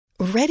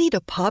Ready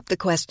to pop the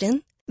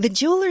question? The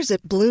jewelers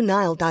at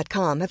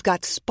BlueNile.com have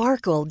got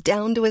sparkle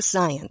down to a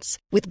science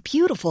with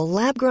beautiful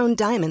lab-grown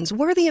diamonds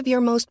worthy of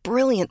your most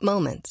brilliant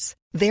moments.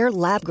 Their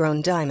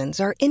lab-grown diamonds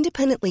are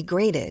independently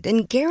graded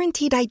and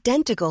guaranteed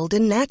identical to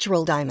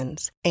natural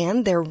diamonds,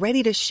 and they're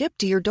ready to ship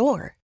to your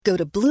door. Go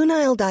to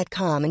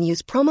BlueNile.com and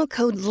use promo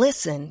code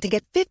LISTEN to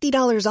get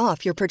 $50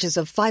 off your purchase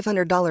of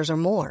 $500 or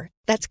more.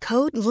 That's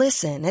code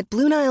LISTEN at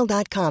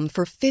BlueNile.com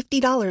for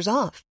 $50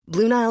 off.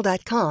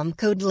 BlueNile.com,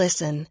 code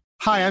LISTEN.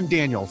 Hi, I'm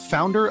Daniel,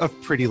 founder of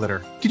Pretty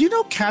Litter. Did you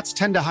know cats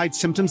tend to hide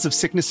symptoms of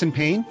sickness and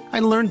pain? I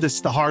learned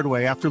this the hard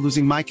way after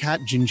losing my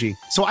cat, Gingy.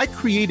 So I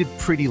created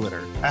Pretty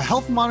Litter, a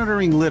health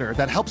monitoring litter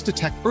that helps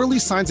detect early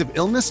signs of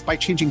illness by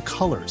changing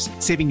colors,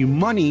 saving you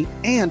money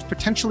and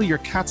potentially your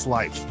cat's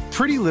life.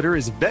 Pretty Litter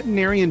is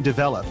veterinarian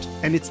developed,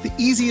 and it's the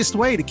easiest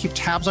way to keep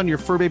tabs on your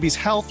fur baby's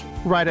health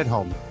right at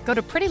home. Go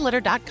to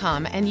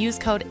prettylitter.com and use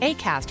code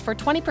ACAST for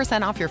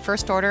 20% off your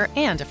first order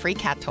and a free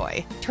cat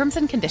toy. Terms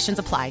and conditions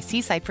apply.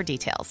 See site for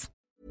details.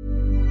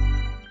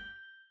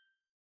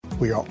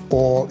 We are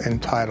all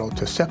entitled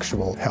to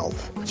sexual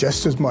health,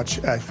 just as much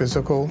as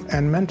physical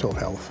and mental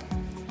health.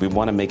 We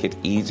want to make it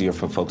easier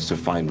for folks to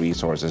find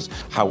resources.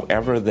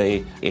 However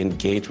they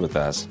engage with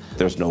us,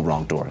 there's no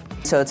wrong door.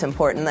 So it's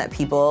important that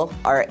people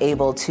are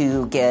able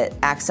to get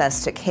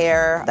access to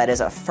care that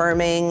is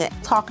affirming.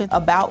 Talking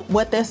about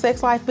what their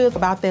sex life is,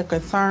 about their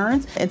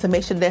concerns, and to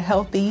make sure they're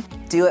healthy.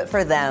 Do it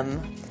for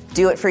them.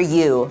 Do it for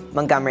you,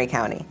 Montgomery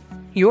County.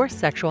 Your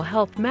sexual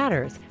health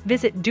matters.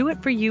 Visit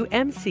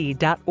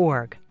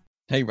doitforyoumc.org.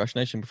 Hey Rush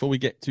Nation, before we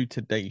get to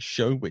today's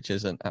show, which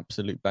is an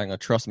absolute banger,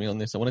 trust me on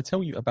this, I want to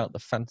tell you about the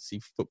Fantasy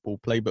Football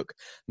Playbook.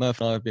 Murph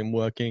and I have been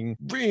working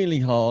really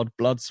hard.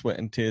 Blood, sweat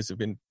and tears have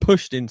been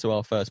pushed into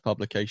our first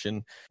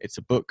publication. It's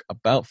a book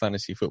about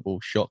fantasy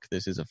football. Shock,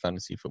 this is a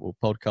fantasy football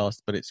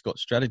podcast, but it's got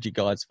strategy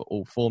guides for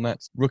all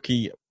formats,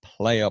 rookie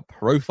player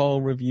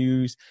profile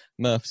reviews,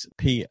 Murph's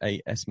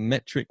PAS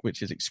metric,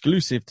 which is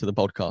exclusive to the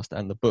podcast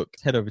and the book.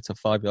 Head over to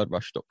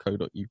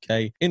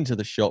 5yardrush.co.uk into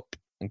the shop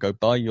and go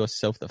buy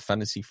yourself the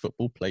Fantasy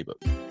Football Playbook.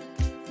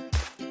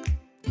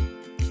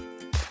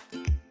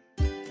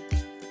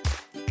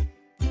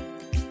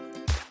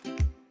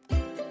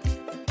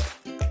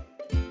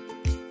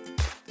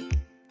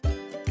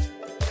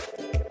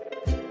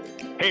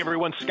 Hey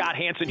everyone, Scott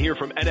Hansen here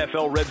from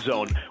NFL Red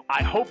Zone.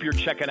 I hope you're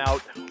checking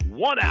out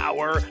 1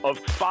 hour of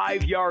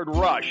 5 Yard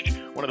Rush,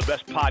 one of the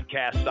best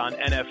podcasts on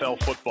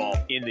NFL football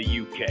in the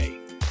UK.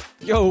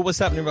 Yo, what's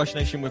happening, Rush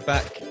Nation? We're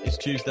back. It's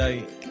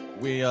Tuesday.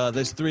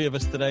 There's three of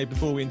us today.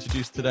 Before we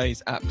introduce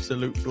today's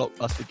absolute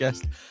blockbuster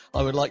guest,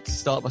 I would like to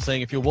start by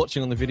saying, if you're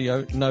watching on the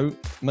video, no,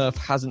 Murph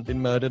hasn't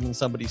been murdered and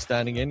somebody's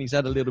standing in. He's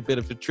had a little bit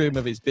of a trim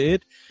of his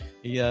beard.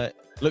 He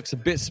looks a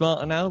bit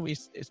smarter now.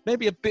 It's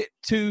maybe a bit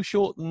too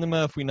short than the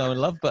Murph we know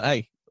and love, but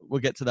hey, we'll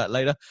get to that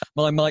later.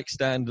 My mic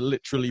stand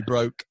literally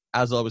broke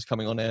as I was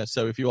coming on air.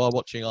 So if you are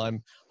watching,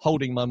 I'm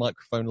holding my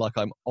microphone like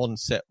I'm on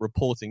set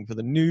reporting for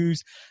the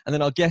news. And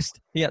then our guest,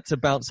 he had to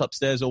bounce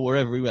upstairs or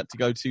wherever he had to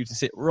go to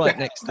sit right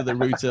next to the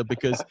router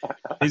because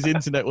his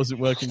internet wasn't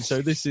working.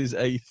 So this is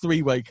a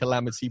three-way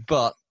calamity,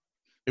 but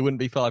it wouldn't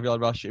be 5 Yard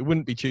Rush. It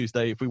wouldn't be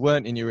Tuesday if we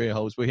weren't in your ear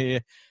holes. We're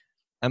here.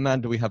 And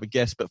man, do we have a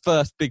guest. But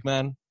first, big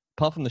man,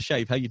 apart from the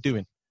shave, how you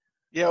doing?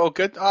 Yeah, all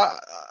good. I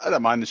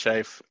don't mind the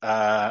shave.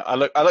 I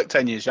look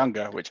 10 years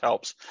younger, which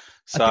helps.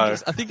 So I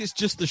think it's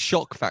just the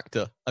shock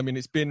factor. I mean,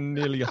 it's been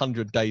nearly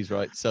 100 days,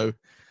 right? So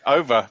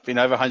been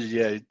over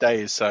 100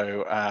 days.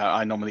 So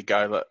I normally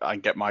go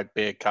and get my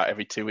beard cut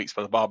every 2 weeks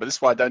by the barber. This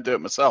is why I don't do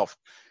it myself,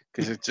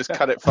 because it just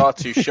cut it far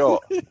too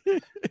short.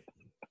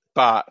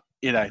 But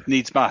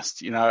needs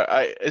must.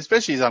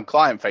 Especially as I'm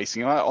client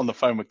facing. I'm on the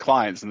phone with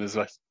clients, and there's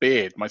a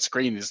beard. My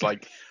screen is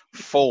like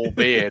full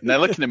beard, and they're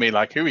looking at me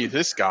like, who is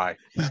this guy?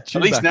 At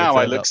least now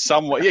I look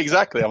somewhat,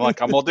 exactly. I'm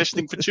like, I'm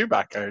auditioning for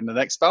Chewbacca in the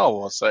next Star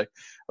Wars, so at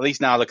least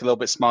now I look a little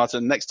bit smarter,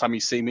 and next time you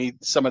see me,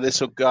 some of this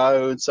will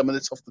go and some of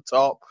this off the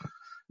top.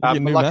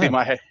 But luckily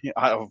my hair,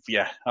 I'll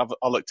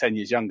look 10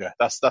 years younger.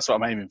 That's what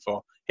I'm aiming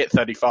for. Hit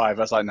 35.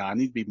 I was like, I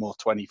need to be more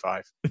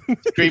 25.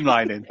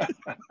 Streamlining.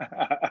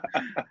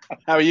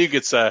 How are you,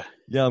 good sir?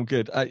 Yeah, I'm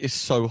good. It's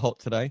so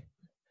hot today.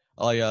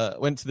 I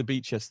went to the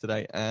beach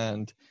yesterday,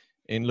 and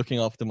in looking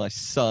after my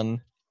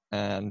son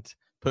and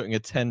putting a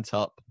tent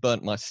up,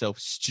 burnt myself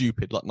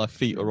stupid. Like, my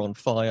feet are on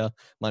fire.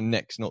 My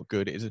neck's not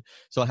good.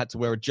 So I had to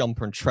wear a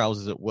jumper and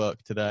trousers at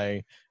work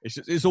today.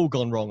 It's all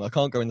gone wrong. I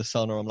can't go in the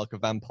sun, or I'm like a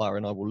vampire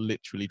and I will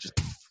literally just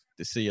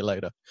to see you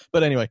later.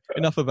 But anyway,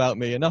 enough about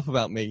me.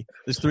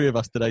 There's three of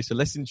us today, so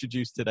let's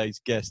introduce today's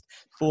guest.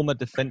 Former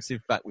defensive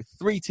back with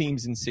 3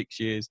 teams in 6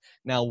 years,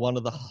 now one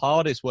of the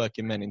hardest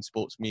working men in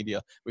sports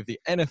media, with the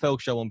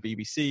NFL show on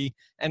BBC,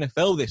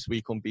 NFL This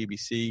Week on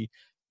BBC,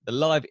 the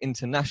live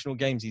international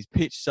games. He's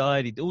pitch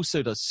side. He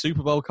also does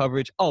Super Bowl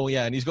coverage. Oh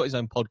yeah, and he's got his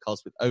own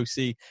podcast with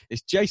OC.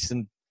 It's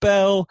Jason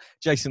Bell.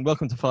 Jason,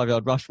 welcome to 5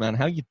 Yard Rush, man.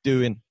 How you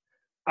doing?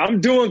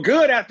 I'm doing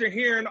good after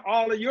hearing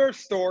all of your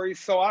stories,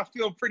 so I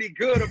feel pretty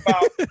good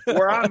about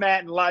where I'm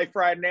at in life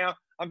right now.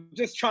 I'm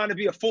just trying to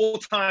be a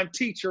full-time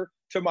teacher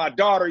to my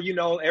daughter,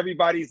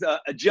 everybody's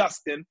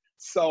adjusting.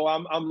 So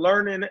I'm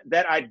learning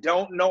that I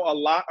don't know a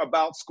lot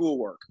about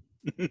schoolwork.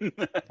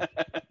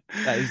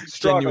 That is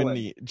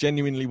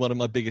genuinely one of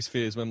my biggest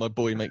fears when my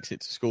boy makes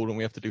it to school and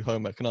we have to do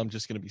homework, and I'm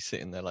just going to be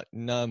sitting there like,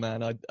 no,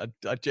 man,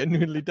 I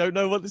genuinely don't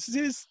know what this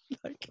is.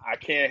 Like, I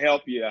can't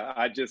help you.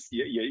 I just,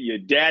 your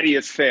daddy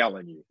is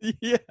failing you.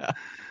 Yeah.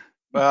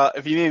 Well,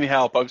 if you need any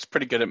help, I was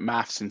pretty good at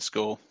maths in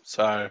school.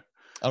 So,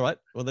 all right.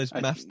 Well, there's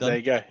maths done. There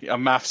you go.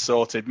 I'm maths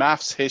sorted.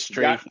 Maths,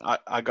 history.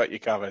 I got you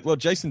covered. Well,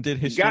 Jason did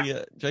history.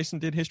 Jason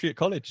did history at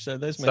college, so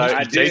there's.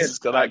 Jason's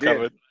got that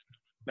covered.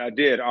 I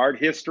did art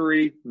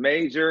history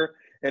major,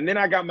 and then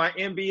I got my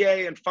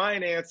MBA in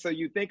finance. So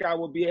you think I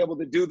will be able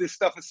to do this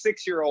stuff a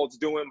 6-year-old's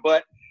doing,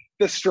 but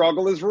the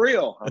struggle is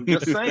real. I'm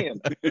just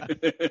saying.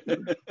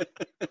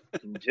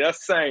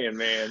 Just saying,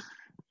 man.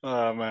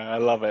 Oh man, I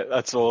love it.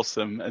 That's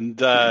awesome. And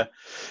how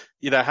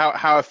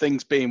have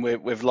things been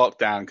with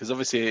lockdown? Because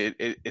obviously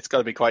it's got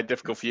to be quite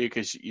difficult for you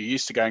because you're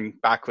used to going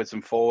backwards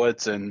and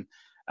forwards and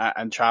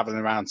traveling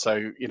around.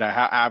 So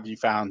how have you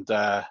found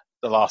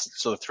the last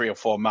sort of 3 or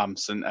 4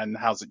 months, and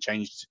how's it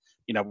changed?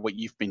 What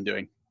you've been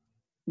doing.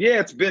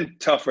 Yeah, it's been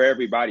tough for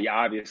everybody,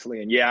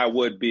 obviously, and I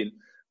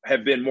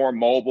have been more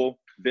mobile.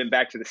 Been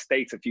back to the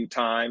States a few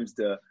times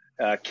to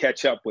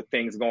catch up with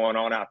things going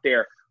on out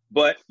there.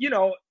 But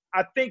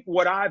I think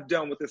what I've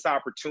done with this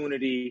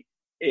opportunity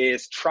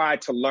is try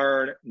to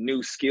learn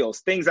new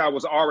skills, things I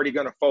was already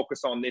going to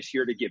focus on this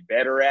year to get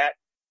better at.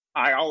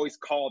 I always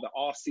call the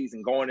off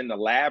season going in the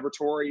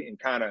laboratory and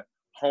kind of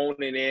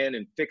honing in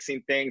and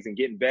fixing things and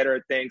getting better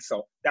at things.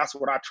 So that's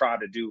what I try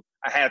to do.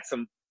 I had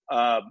some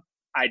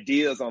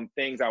ideas on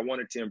things I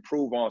wanted to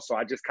improve on. So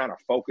I just kind of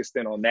focused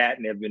in on that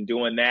and have been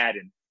doing that.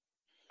 And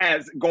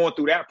as going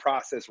through that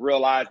process,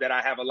 realized that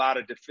I have a lot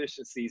of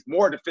deficiencies,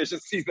 more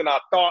deficiencies than I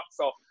thought.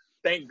 So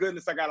thank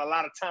goodness I got a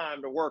lot of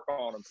time to work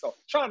on them. So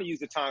trying to use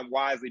the time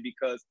wisely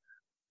because,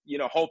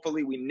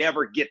 hopefully we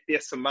never get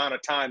this amount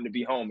of time to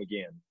be home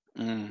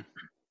again.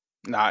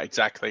 No,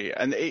 exactly.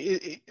 And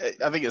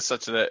I think it's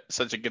such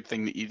a good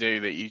thing that you do,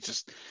 that you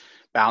just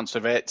bounce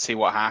with it, see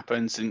what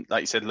happens. And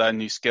like you said, learn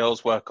new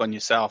skills, work on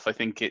yourself. I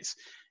think it's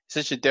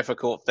such a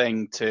difficult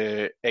thing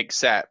to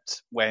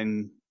accept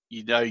when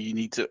you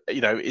need to,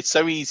 it's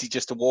so easy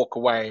just to walk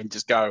away and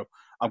just go,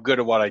 I'm good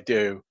at what I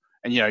do.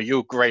 And,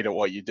 you're great at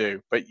what you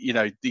do. But,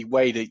 the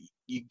way that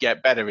you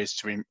get better is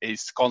to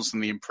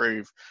constantly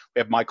improve. We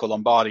had Michael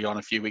Lombardi on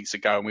a few weeks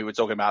ago, and we were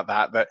talking about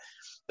that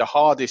the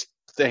hardest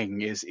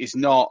thing is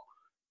not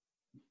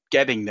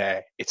getting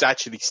there. It's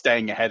actually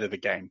staying ahead of the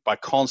game by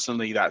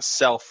constantly that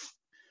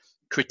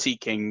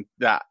self-critiquing,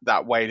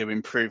 that way to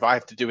improve. I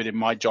have to do it in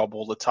my job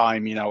all the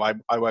time.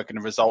 I work in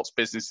a results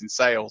business in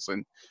sales,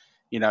 and,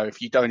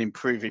 if you don't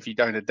improve, if you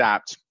don't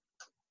adapt,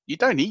 you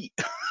don't eat.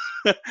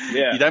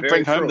 Yeah, you don't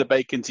bring home true. the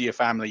bacon to your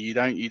family. You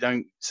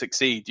don't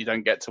succeed. You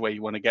don't get to where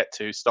you want to get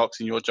to.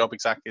 Stocks in your job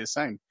exactly the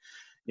same.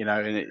 And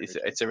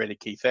it's a really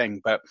key thing.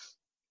 But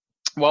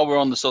while we're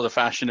on the sort of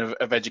fashion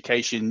of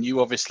education, you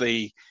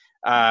obviously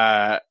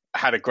had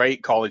a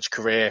great college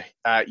career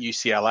at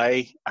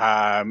UCLA.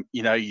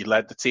 You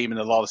led the team in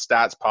a lot of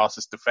stats,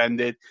 passes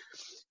defended.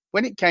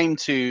 When it came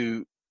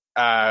to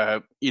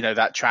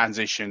that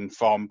transition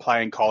from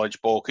playing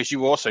college ball, because you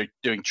were also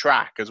doing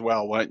track as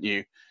well, weren't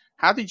you?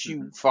 How did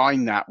you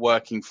find that,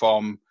 working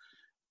from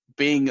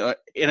being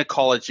in a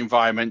college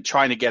environment,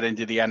 trying to get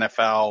into the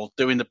NFL,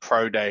 doing the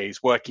pro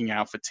days, working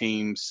out for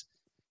teams?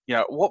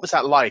 What was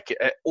that like,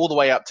 all the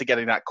way up to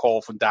getting that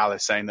call from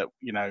Dallas saying that,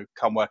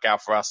 come work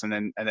out for us, and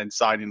then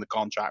signing the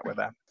contract with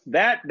them?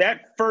 That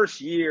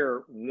first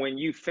year when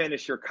you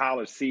finish your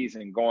college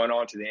season going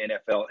on to the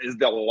NFL is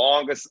the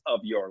longest of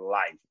your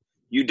life.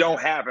 You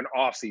don't have an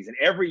off season.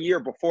 Every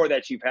year before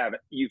that, you've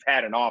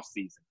had an off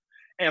season.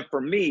 And for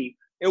me,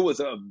 it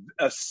was a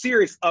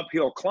serious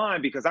uphill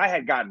climb because I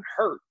had gotten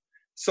hurt.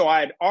 So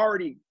I had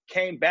already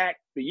came back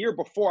the year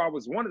before. I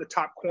was one of the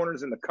top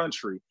corners in the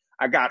country.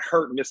 I got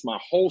hurt and missed my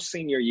whole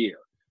senior year.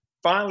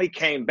 Finally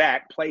came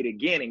back, played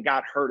again, and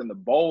got hurt in the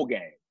bowl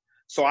game.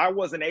 So I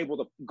wasn't able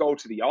to go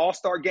to the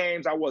All-Star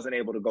games. I wasn't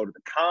able to go to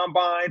the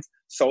combines.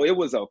 So it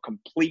was a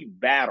complete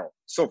battle.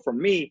 So for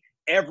me,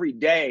 every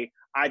day,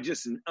 I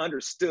just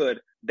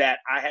understood that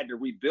I had to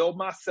rebuild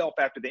myself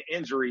after the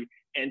injury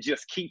and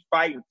just keep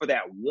fighting for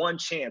that one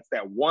chance,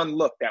 that one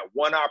look, that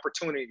one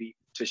opportunity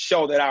to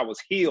show that I was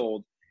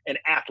healed and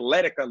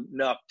athletic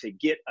enough to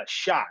get a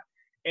shot.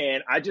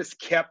 And I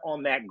just kept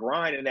on that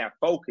grind and that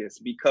focus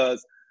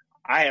because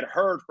I had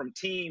heard from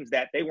teams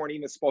that they weren't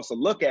even supposed to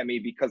look at me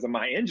because of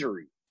my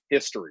injury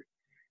history.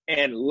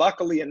 And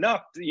luckily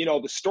enough,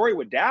 the story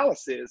with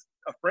Dallas is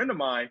a friend of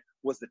mine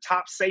was the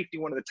top safety,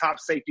 one of the top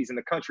safeties in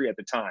the country at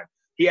the time.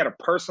 He had a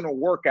personal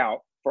workout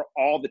for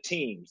all the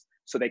teams.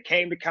 So they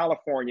came to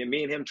California.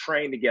 Me and him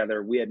trained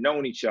together. We had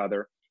known each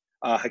other.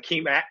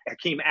 Hakeem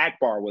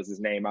Akbar was his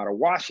name, out of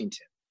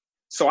Washington.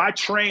 So I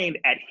trained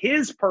at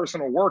his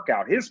personal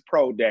workout, his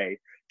pro day,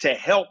 to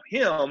help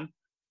him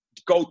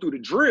go through the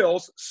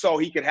drills so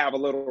he could have a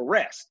little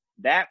rest.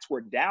 That's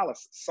where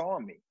Dallas saw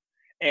me.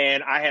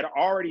 And I had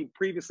already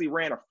previously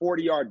ran a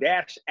 40-yard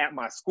dash at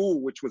my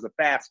school, which was a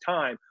fast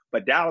time,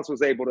 but Dallas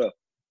was able to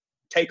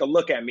take a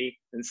look at me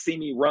and see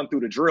me run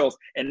through the drills.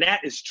 And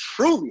that is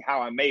truly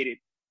how I made it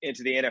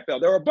into the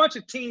NFL. There were a bunch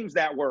of teams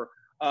that were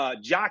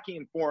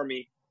jockeying for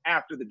me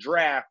after the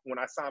draft when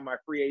I signed my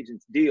free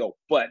agent's deal.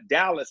 But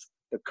Dallas,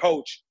 the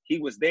coach, he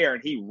was there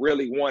and he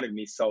really wanted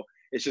me. So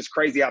it's just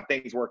crazy how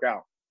things work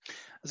out.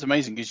 That's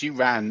amazing because you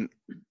ran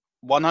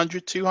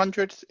 100,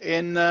 200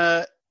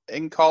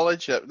 in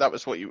college. That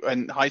was what you,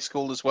 in high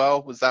school as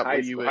well. Was that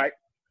what you were?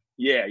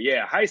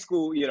 Yeah. High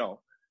school,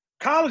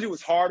 college, it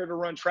was harder to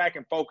run track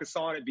and focus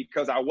on it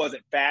because I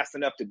wasn't fast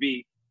enough to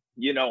be,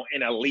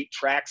 an elite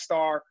track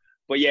star.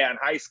 But yeah, in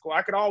high school,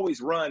 I could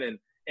always run,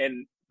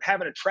 and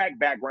having a track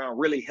background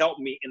really helped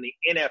me in the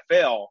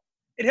NFL.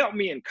 It helped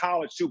me in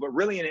college too, but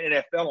really in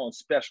the NFL on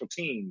special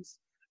teams,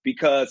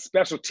 because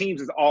special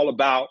teams is all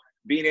about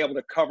being able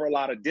to cover a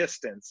lot of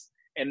distance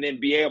and then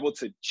be able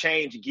to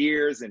change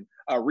gears and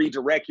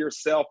redirect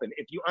yourself. And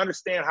if you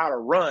understand how to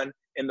run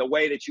in the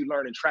way that you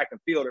learn in track and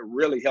field, it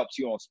really helps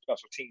you on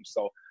special teams.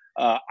 So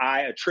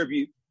I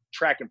attribute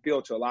track and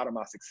field to a lot of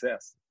my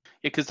success.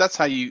 Yeah, because that's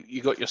how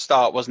you got your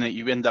start, wasn't it?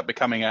 You end up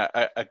becoming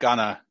a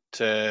gunner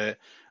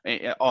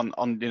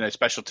on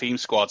special team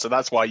squad. So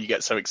that's why you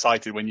get so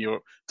excited when you're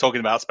talking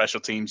about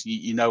special teams.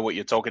 You know what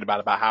you're talking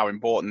about how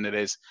important it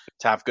is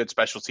to have good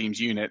special teams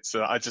units.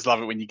 So I just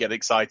love it when you get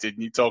excited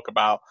and you talk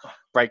about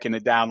breaking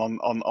it down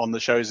on the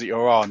shows that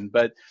you're on.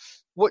 But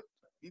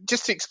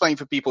just to explain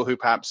for people who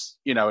perhaps,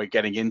 are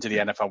getting into the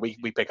NFL,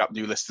 we pick up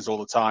new listeners all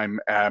the time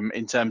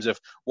in terms of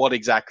what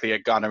exactly a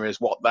gunner is,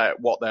 what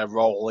their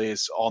role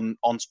is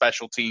on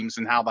special teams,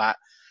 and how that,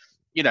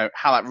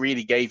 how that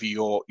really gave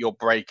you your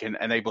break and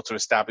able to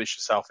establish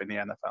yourself in the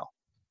NFL.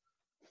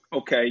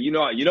 Okay.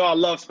 I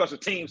love special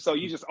teams, so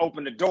you just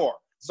opened the door.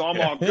 So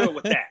I'm all good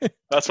with that.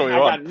 That's what we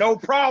want. I got no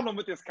problem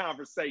with this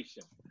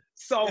conversation.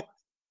 So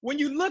when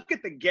you look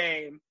at the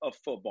game of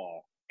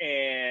football,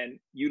 and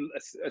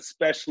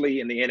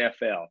especially in the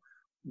NFL,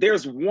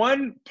 there's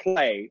one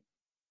play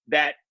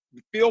that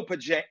field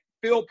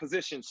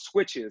position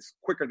switches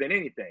quicker than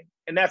anything,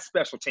 and that's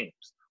special teams,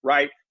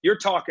 right? You're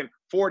talking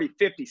 40,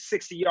 50,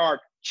 60-yard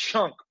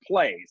chunk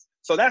plays.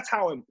 So that's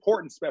how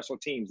important special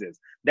teams is.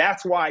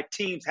 That's why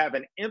teams have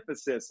an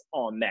emphasis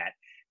on that.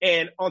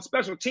 And on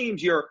special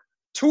teams, your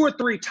 2 or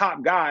 3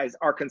 top guys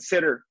are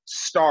considered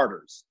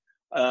starters.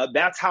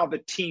 That's how the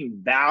team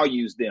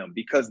values them,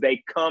 because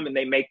they come and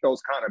they make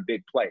those kind of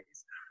big plays.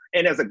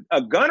 And as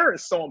a gunner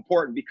is so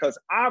important because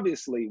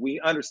obviously we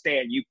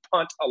understand you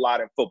punt a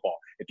lot in football.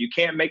 If you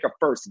can't make a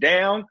first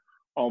down,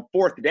 on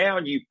 4th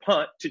down, you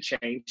punt to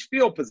change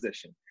field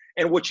position.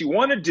 And what you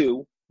want to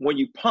do when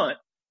you punt,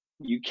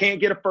 you can't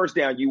get a first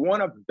down. You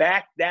want to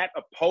back that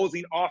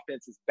opposing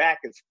offenses back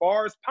as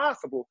far as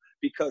possible,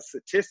 because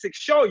statistics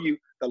show you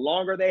the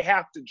longer they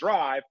have to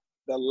drive,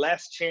 the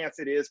less chance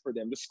it is for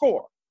them to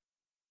score.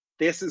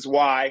 This is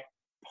why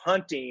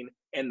punting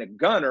and the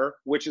gunner,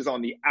 which is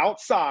on the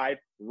outside,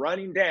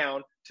 running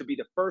down to be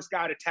the first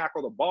guy to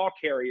tackle the ball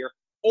carrier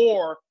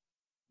or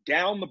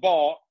down the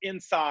ball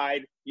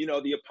inside,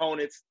 the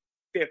opponent's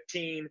 10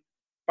 to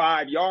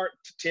 5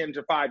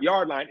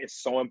 yard line is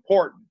so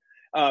important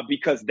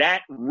because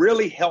that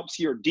really helps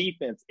your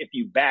defense if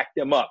you back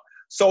them up.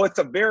 So it's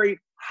a very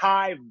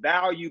high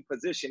value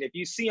position. If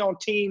you see on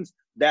teams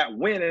that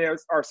win and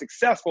are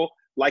successful,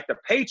 like the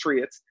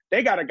Patriots,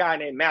 they got a guy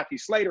named Matthew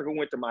Slater who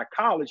went to my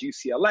college,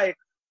 UCLA,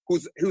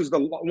 who's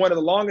one of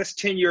the longest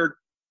tenured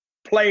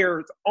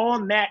players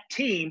on that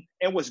team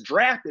and was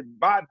drafted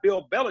by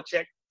Bill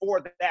Belichick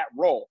for that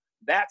role.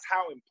 That's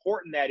how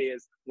important that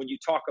is when you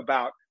talk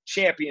about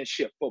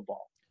championship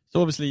football.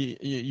 So obviously,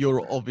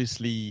 you're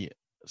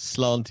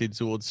slanted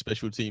towards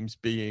special teams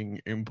being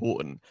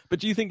important. But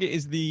do you think it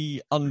is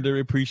the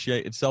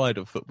underappreciated side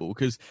of football?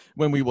 Because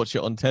when we watch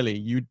it on telly,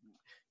 you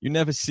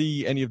never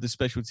see any of the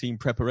special team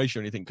preparation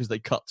or anything because they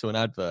cut to an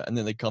advert and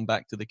then they come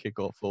back to the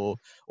kickoff or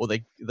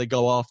they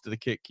go after the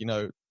kick,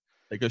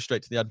 they go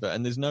straight to the advert,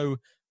 and there's no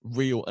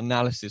real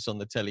analysis on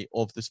the telly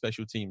of the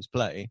special teams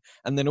play.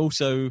 And then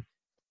also,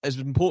 as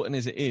important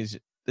as it is,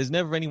 there's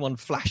never anyone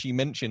flashy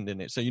mentioned in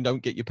it. So you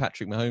don't get your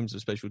Patrick Mahomes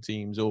of special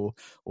teams or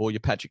your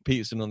Patrick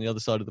Peterson on the other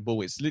side of the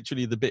ball. It's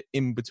literally the bit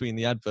in between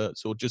the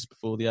adverts or just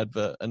before the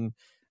advert. And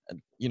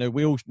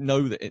we all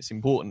know that it's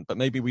important, but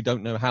maybe we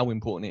don't know how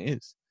important it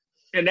is.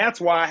 And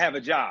that's why I have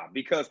a job,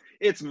 because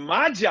it's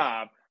my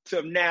job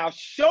to now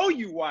show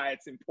you why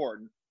it's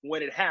important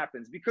when it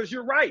happens, because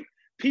you're right.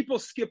 People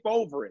skip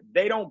over it.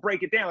 They don't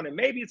break it down. And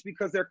maybe it's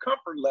because their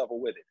comfort level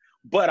with it.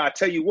 But I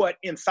tell you what,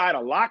 inside a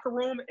locker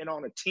room and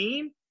on a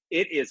team,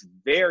 it is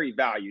very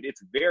valued.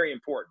 It's very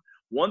important.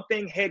 One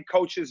thing head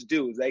coaches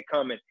do is they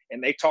come in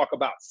and they talk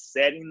about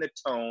setting the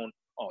tone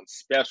on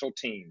special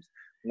teams.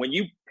 When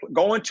you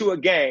go into a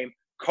game,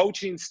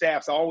 coaching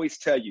staffs always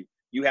tell you,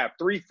 you have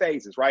 3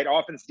 phases, right?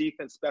 Offense,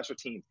 defense, special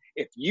teams.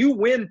 If you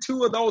win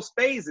 2 of those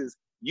phases,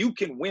 you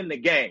can win the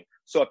game.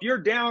 So if you're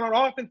down on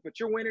offense, but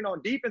you're winning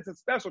on defense and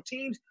special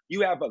teams,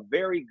 you have a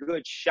very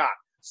good shot.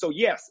 So,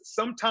 yes,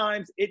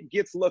 sometimes it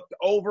gets looked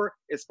over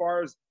as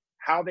far as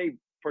how they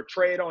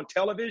portray it on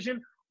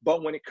television.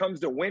 But when it comes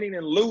to winning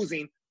and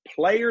losing,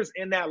 players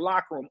in that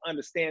locker room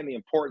understand the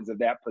importance of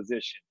that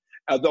position,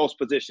 of those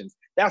positions.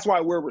 That's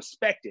why we're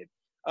respected.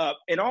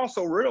 And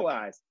also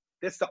realize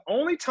that's the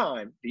only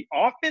time the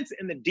offense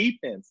and the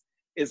defense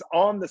is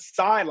on the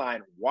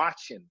sideline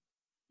watching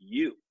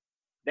you.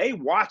 They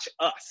watch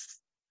us.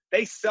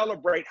 They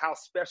celebrate how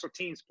special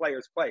teams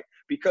players play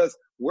because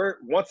we're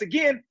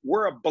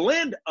a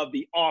blend of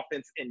the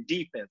offense and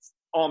defense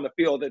on the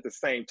field at the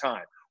same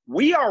time.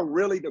 We are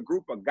really the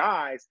group of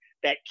guys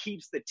that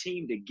keeps the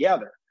team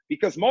together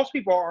because most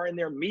people are in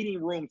their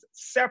meeting rooms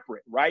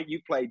separate, right? You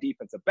play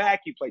defensive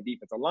back, you play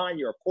defensive line,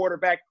 you're a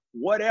quarterback,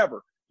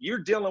 whatever.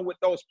 You're dealing with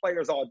those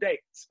players all day.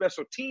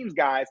 Special teams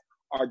guys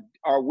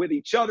are with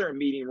each other in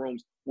meeting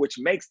rooms, which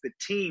makes the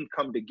team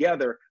come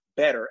together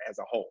better as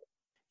a whole.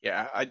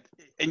 Yeah,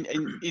 and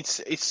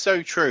it's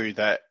so true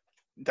that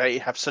they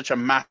have such a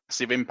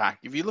massive impact.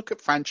 If you look at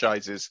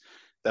franchises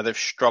that have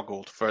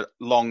struggled for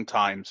long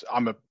times,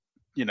 I'm a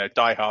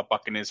diehard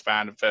Buccaneers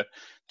fan for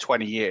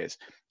 20 years.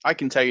 I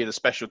can tell you the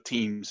special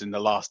teams in the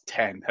last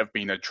 10 have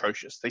been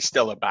atrocious. They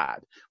still are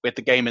bad. We had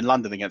the game in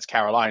London against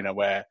Carolina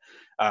where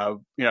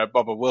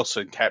Bubba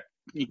Wilson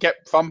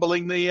kept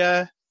fumbling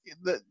the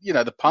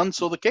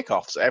punts or the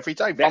kickoffs every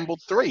day.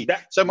 Fumbled three.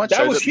 That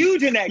was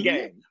huge in that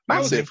game.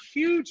 Massive. That was a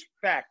huge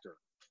factor.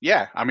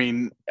 Yeah, I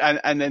mean,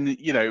 and then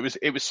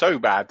it was so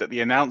bad that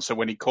the announcer,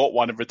 when he caught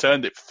one and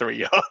returned it for 3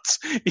 yards,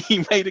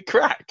 he made a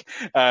crack.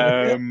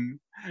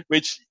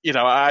 Which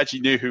I actually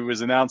knew who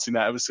was announcing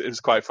that. It was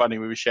quite funny.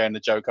 We were sharing the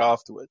joke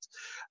afterwards.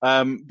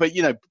 But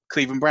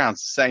Cleveland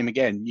Browns, same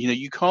again.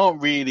 You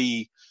can't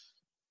really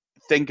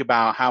think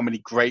about how many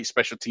great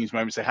special teams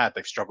moments they had.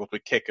 They've struggled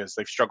with kickers.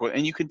 They've struggled,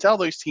 and you can tell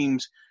those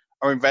teams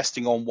are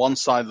investing on one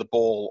side of the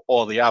ball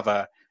or the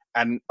other,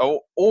 and are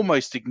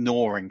almost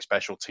ignoring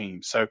special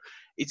teams. So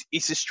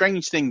it's a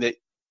strange thing that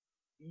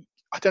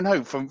I don't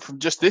know. From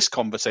just this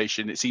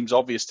conversation, it seems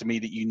obvious to me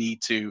that you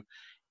need to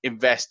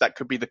invest. That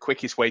could be the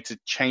quickest way to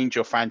change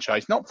your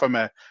franchise, not from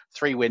a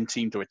 3-win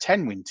team to a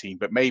 10-win team,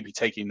 but maybe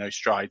taking those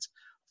strides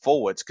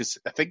forwards. Because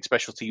I think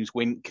special teams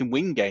can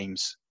win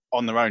games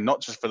on their own,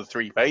 not just for the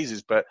 3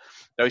 phases, but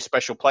those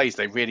special plays,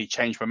 they really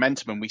change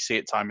momentum, and we see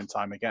it time and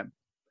time again.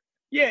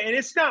 Yeah, and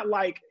it's not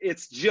like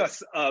it's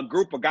just a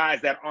group of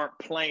guys that aren't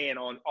playing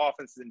on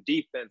offense and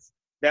defense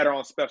that are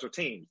on special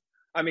teams.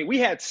 I mean, we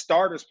had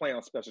starters playing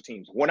on special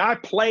teams. When I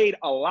played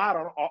a lot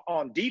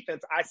on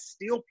defense, I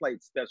still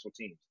played special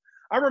teams.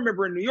 I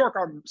remember in New York,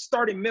 our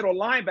starting middle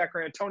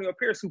linebacker, Antonio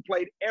Pierce, who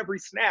played every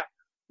snap.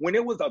 When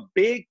it was a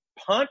big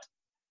punt,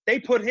 they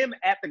put him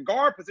at the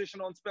guard position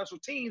on special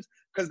teams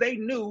because they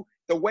knew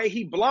the way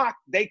he blocked,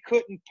 they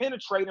couldn't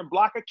penetrate and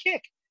block a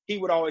kick. He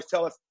would always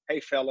tell us, hey,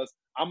 fellas,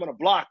 I'm going to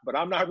block, but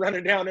I'm not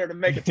running down there to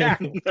make a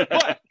tackle.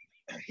 But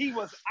he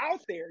was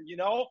out there,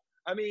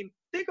 I mean,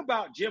 think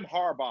about Jim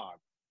Harbaugh,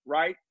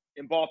 right,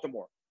 in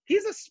Baltimore.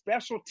 He's a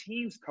special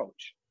teams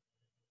coach.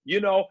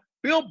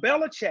 Bill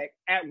Belichick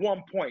at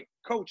one point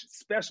coached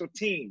special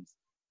teams.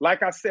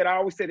 Like I said, I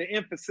always say the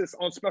emphasis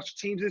on special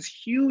teams is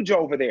huge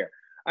over there.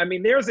 I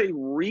mean, there's a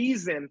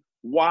reason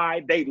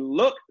why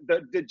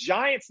the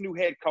Giants' new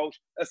head coach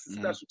is a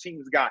special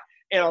teams guy.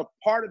 And a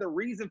part of the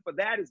reason for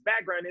that, his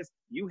background is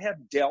you have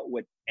dealt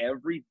with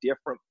every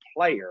different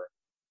player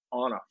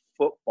on a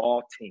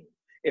football team.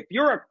 If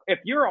you're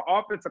an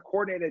offensive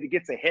coordinator that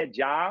gets a head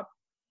job,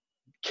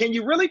 can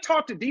you really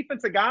talk to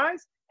defensive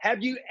guys?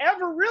 Have you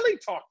ever really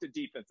talked to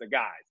defensive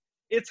guys?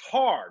 It's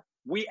hard.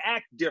 We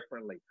act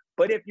differently.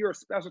 But if you're a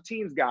special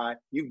teams guy,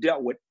 you've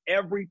dealt with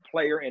every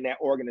player in that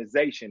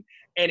organization,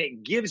 and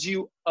it gives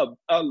you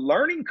a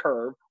learning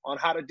curve on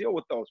how to deal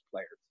with those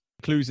players.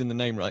 Clues in the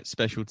name, right?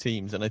 Special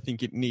teams. And I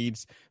think there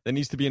needs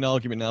to be an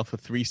argument now for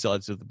 3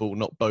 sides of the ball,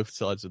 not both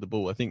sides of the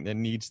ball. I think there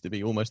needs to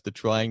be almost a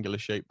triangular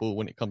shaped ball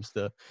when it comes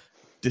to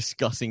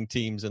discussing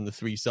teams and the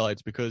 3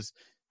 sides, because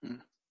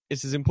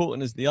it's as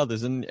important as the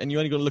others. And you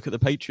only got to look at the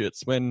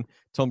Patriots. When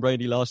Tom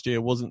Brady last year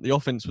the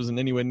offense wasn't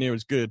anywhere near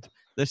as good.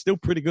 They're still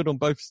pretty good on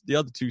both the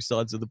other 2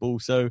 sides of the ball.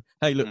 So,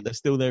 hey, look, they're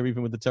still there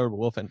even with the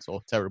terrible offense,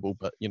 or terrible,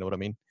 but you know what I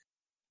mean?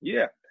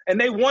 Yeah. And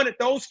they wanted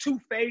those 2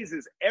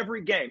 phases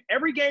every game.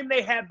 Every game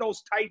they had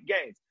those tight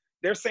games.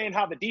 They're saying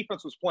how the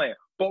defense was playing.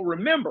 But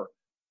remember,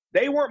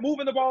 they weren't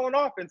moving the ball on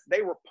offense.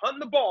 They were punting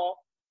the ball,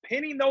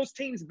 pinning those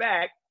teams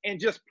back, and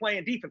just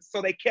playing defense.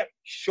 So they kept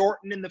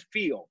shortening the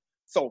field.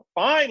 So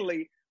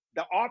finally,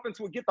 the offense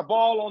would get the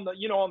ball on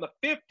the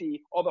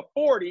 50 or the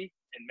 40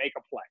 and make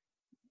a play.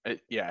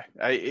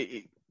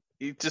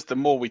 It just the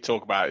more we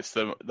talk about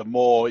it, the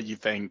more you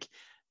think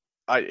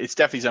it's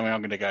definitely something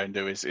I'm going to go and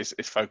do is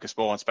focus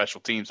more on special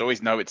teams. I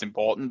always know it's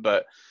important,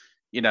 but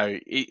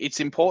it's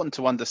important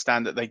to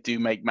understand that they do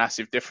make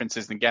massive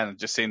differences. And again,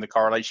 just seeing the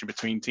correlation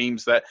between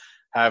teams that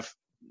have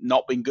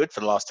not been good for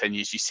the last 10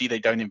 years. You see, they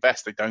don't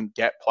invest, they don't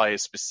get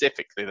players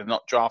specifically. They're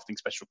not drafting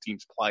special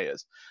teams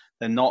players.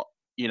 They're not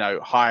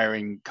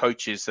hiring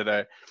coaches that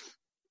are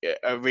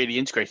are really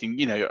integrating.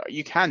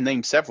 You can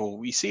name several.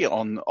 We see it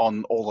on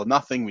All or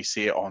Nothing. We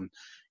see it on,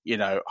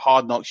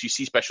 Hard Knocks. You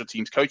see special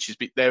teams coaches,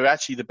 but they're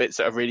actually the bits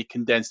that are really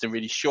condensed and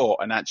really short.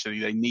 And actually,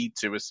 they need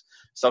to, as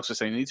Stocks was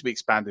saying, they need to be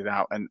expanded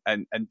out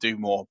and do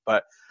more.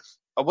 But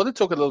I want to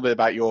talk a little bit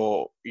about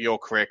your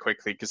career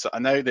quickly, because I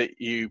know that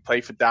you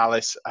played for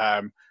Dallas.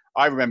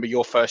 I remember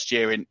your first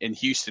year in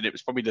Houston. It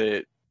was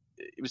probably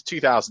it was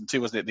 2002,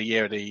 wasn't it? The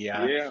year of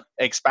the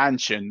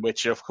expansion,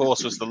 which of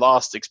course was the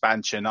last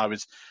expansion. I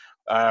was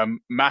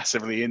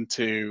massively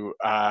into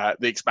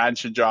the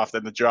expansion draft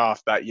and the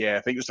draft that year.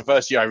 I think it was the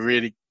first year I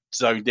really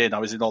zoned in. I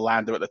was in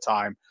Orlando at the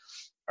time.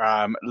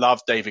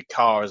 Loved David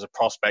Carr as a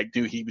prospect.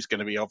 Knew he was going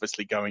to be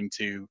obviously going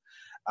to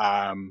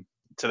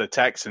the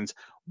Texans.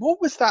 What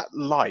was that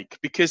like?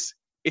 Because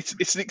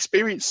it's an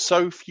experience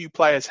so few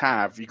players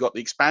have. You got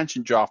the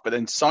expansion draft, but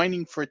then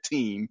signing for a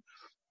team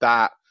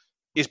that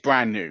is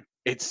brand new.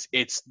 It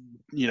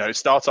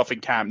starts off in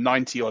camp,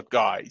 90 odd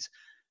guys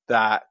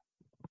that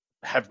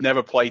have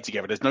never played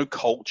together. There's no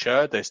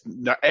culture.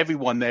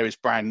 Everyone there is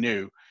brand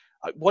new.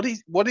 What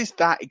is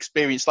that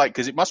experience like?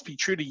 Because it must be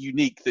truly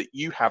unique that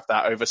you have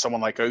that over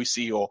someone like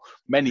OC or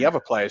many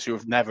other players who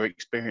have never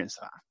experienced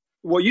that.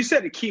 Well, you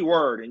said the key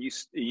word, and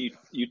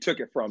you took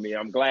it from me.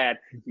 I'm glad.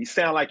 You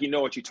sound like you know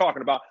what you're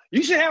talking about.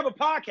 You should have a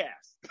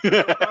podcast.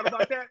 Thought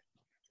about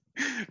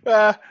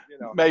that?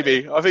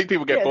 Maybe. I think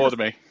people get bored of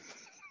me.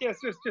 Yes,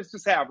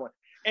 just have one.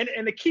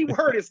 And the key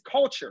word is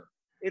culture.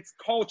 It's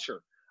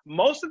culture.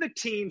 Most of the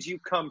teams you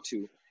come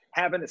to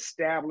have an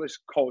established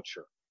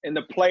culture, and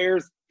the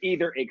players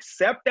either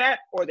accept that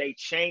or they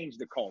change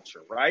the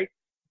culture, right?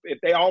 If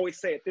they always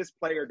say, if this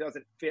player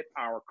doesn't fit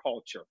our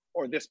culture,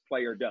 or this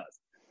player does.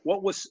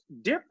 What was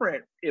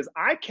different is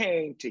I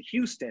came to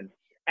Houston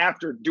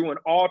after doing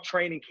all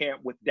training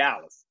camp with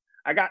Dallas.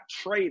 I got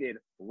traded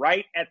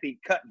right at the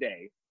cut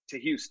day to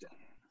Houston.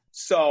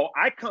 So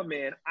I come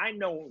in, I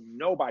know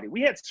nobody.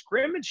 We had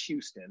scrimmage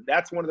Houston.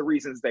 That's one of the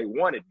reasons they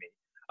wanted me,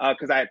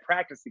 because I had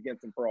practiced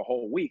against them for a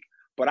whole week.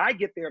 But I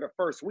get there the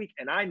first week,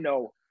 and I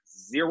know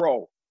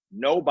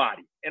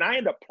nobody. And I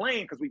end up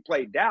playing because we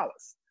played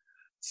Dallas.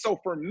 So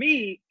for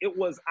me,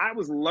 I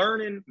was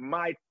learning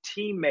my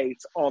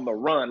teammates on the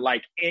run,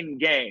 like in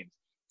games.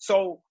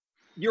 So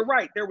you're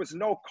right, there was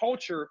no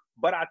culture,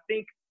 but I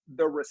think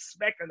the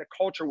respect and the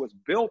culture was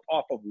built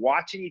off of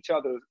watching each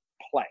other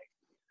play.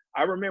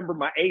 I remember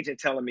my agent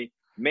telling me,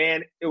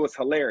 man, it was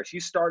hilarious. You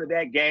started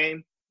that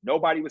game,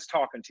 nobody was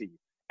talking to you.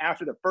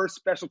 After the first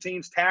special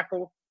teams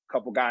tackle, a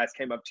couple guys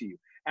came up to you.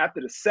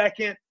 After the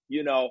second,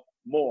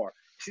 more.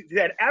 She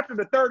said, after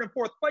the third and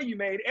fourth play you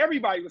made,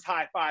 everybody was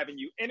high-fiving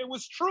you. And it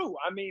was true.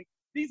 I mean,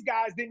 these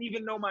guys didn't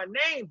even know my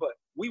name, but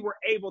we were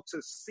able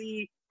to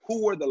see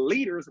who were the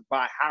leaders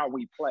by how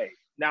we played.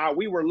 Now,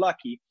 we were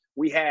lucky.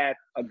 We had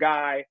a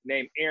guy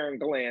named Aaron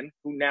Glenn,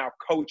 who now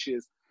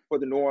coaches for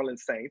the New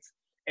Orleans Saints.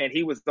 And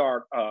he was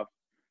our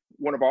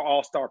one of our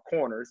all-star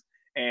corners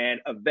and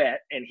a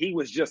vet. And he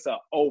was just an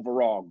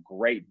overall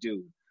great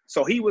dude.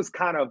 So he was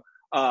kind of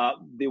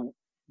the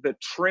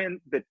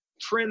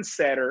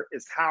trendsetter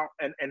is how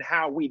and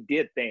how we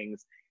did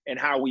things and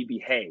how we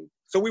behaved.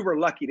 So we were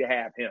lucky to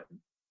have him.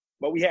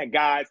 But we had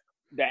guys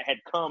that had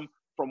come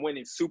from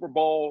winning Super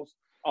Bowls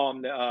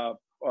for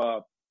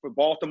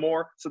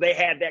Baltimore. So they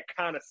had that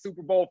kind of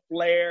Super Bowl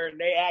flair and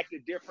they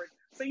acted different.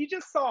 So you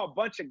just saw a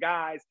bunch of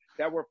guys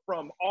that were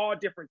from all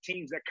different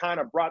teams that kind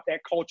of brought that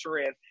culture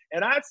in.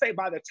 And I'd say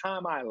by the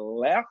time I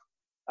left,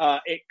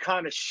 it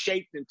kind of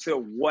shaped into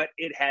what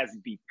it has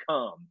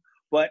become.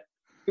 But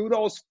through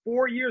those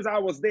 4 years I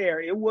was there,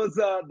 it was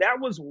that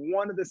was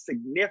one of the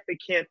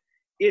significant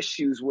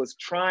issues, was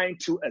trying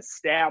to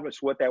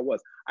establish what that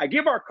was. I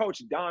give our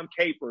coach Dom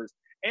Capers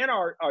and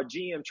our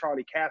GM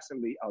Charlie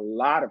Castonley a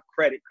lot of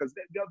credit, because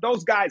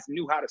those guys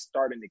knew how to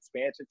start an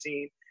expansion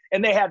team,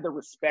 and they had the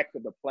respect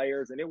of the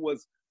players, and it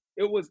was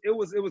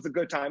a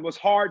good time. It was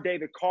hard.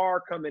 David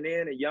Carr coming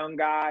in, a young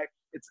guy.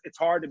 It's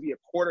hard to be a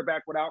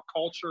quarterback without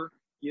culture.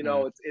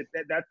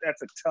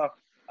 That's a tough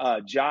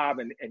job,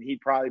 and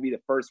he'd probably be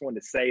the first one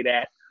to say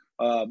that.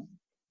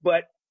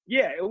 But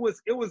yeah, it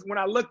was when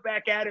I look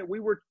back at it, we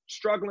were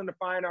struggling to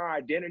find our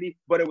identity,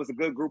 but it was a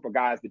good group of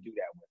guys to do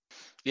that with.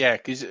 Yeah,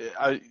 because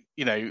I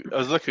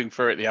was looking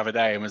for it the other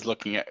day and was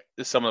looking at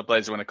some of the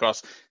players that went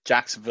across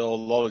Jacksonville. A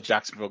lot of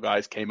Jacksonville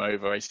guys came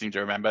over. I seem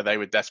to remember they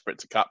were desperate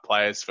to cut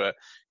players for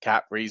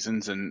cap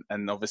reasons, and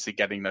obviously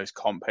getting those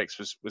comp picks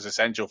was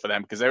essential for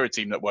them, because they were a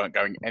team that weren't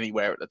going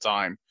anywhere at the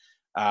time.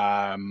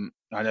 I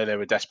know they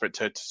were desperate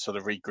to sort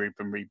of regroup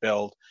and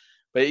rebuild,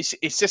 but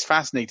it's just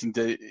fascinating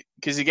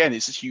because again,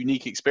 it's such a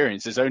unique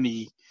experience. There's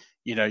only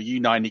you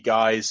 90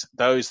 guys,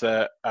 those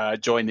that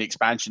joined the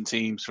expansion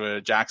teams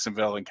for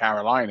Jacksonville and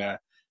Carolina,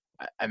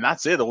 and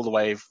that's it all the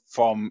way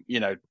from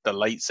the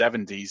late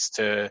 70s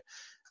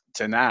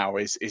to now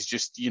is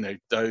just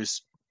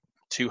those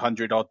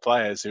 200 odd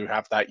players who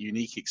have that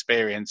unique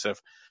experience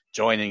of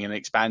joining an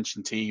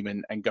expansion team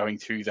and going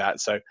through that.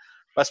 So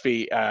must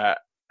be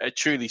a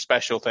truly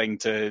special thing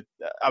to.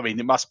 I mean,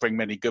 it must bring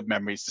many good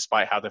memories,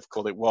 despite how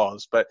difficult it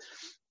was. But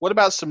what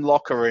about some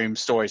locker room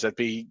stories? I'd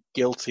be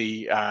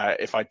guilty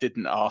if I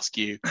didn't ask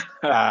you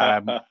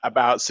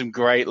about some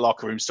great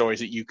locker room stories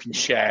that you can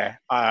share.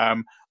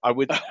 I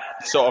would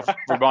sort of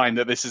remind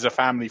that this is a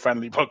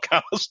family-friendly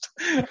podcast.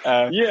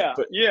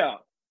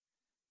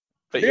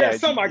 But there's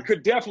some I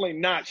could definitely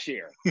not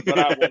share, but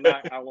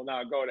I will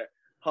not go there.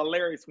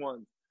 Hilarious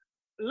ones.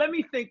 Let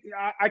me think.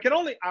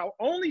 I'll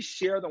only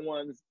share the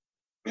ones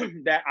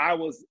that I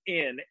was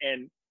in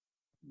and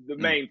the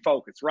main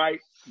focus, right?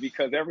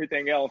 Because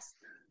everything else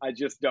I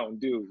just don't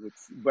do.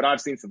 But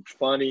I've seen some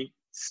funny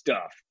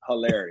stuff.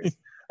 Hilarious.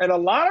 And a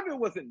lot of it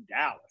was in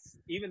Dallas,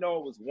 even though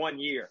it was 1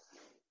 year.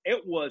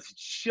 It was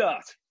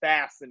just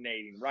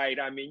fascinating, right?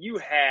 I mean, you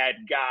had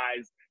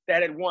guys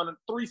that had won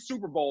 3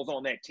 Super Bowls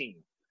on that team.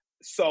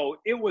 So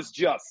it was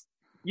just,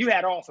 you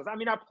had all sorts. I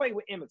mean, I played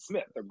with Emmitt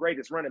Smith, the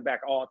greatest running back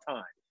of all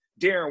time.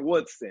 Darren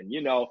Woodson,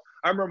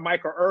 I remember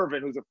Michael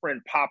Irvin, who's a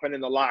friend, popping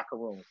in the locker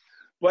room.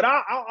 But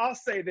I'll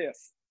say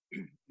this.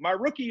 My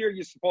rookie year,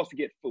 you're supposed to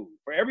get food.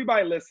 For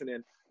everybody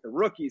listening, the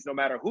rookies, no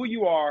matter who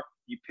you are,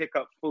 you pick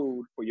up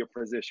food for your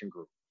position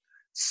group.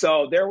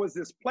 So there was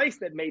this place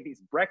that made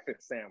these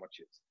breakfast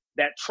sandwiches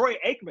that Troy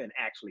Aikman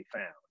actually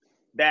found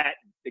that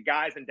the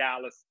guys in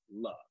Dallas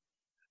loved.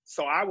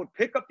 So I would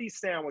pick up these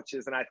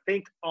sandwiches, and I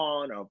think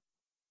on a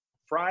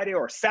Friday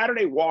or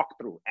Saturday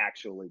walkthrough,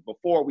 actually,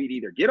 before we'd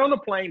either get on the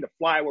plane to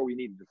fly where we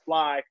needed to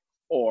fly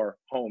or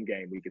home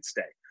game we could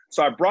stay.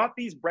 So I brought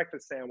these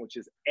breakfast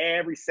sandwiches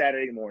every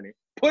Saturday morning,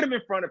 put them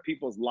in front of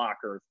people's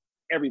lockers.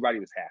 Everybody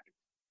was happy.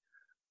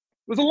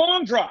 It was a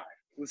long drive.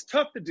 It was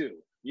tough to do.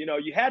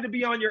 You had to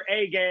be on your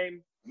A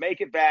game,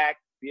 make it back,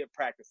 be at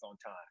practice on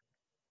time.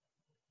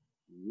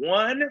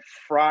 One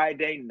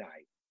Friday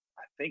night,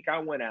 I think I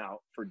went out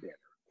for dinner,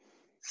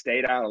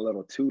 stayed out a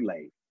little too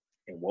late,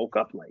 and woke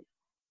up late.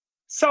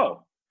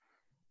 So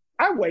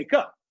I wake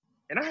up,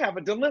 and I have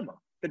a dilemma.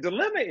 The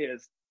dilemma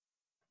is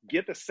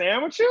get the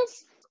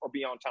sandwiches or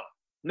be on time.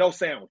 No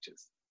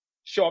sandwiches.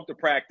 Show up to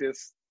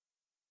practice.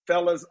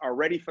 Fellas are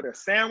ready for their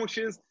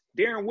sandwiches.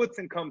 Darren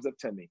Woodson comes up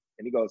to me,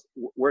 and he goes,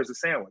 "Where's the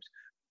sandwich?"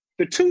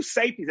 The 2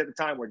 safeties at the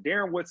time were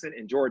Darren Woodson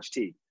and George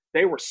Teague.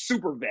 They were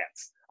super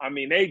vets. I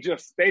mean, they've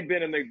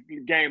been in the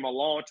game a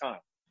long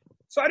time.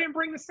 So I didn't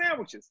bring the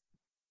sandwiches.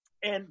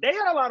 And they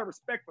had a lot of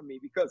respect for me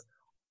because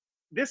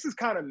this is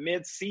kind of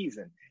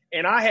mid-season.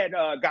 And I had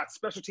got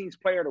special teams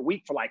player of the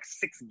week for like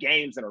 6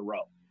 games in a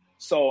row.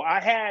 So I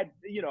had,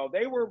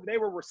 they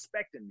were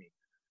respecting me.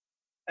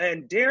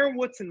 And Darren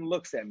Woodson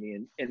looks at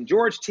me and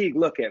George Teague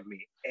look at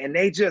me, and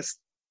they just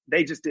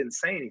didn't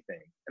say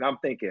anything. And I'm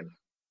thinking,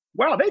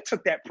 wow, they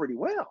took that pretty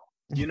well.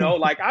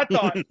 I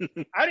thought,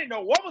 I didn't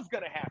know what was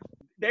going to happen.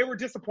 They were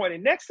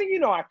disappointed. Next thing you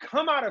know, I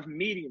come out of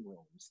meeting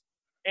rooms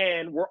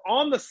and we're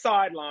on the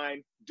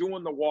sideline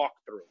doing the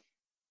walkthrough.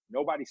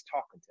 Nobody's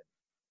talking to me.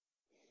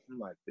 I'm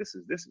like, this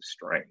is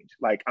strange.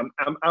 Like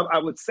I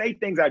would say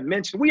things I'd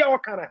mentioned. We all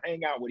kind of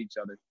hang out with each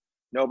other.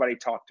 Nobody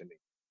talked to me.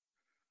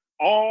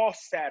 All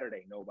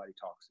Saturday, nobody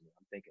talks to me.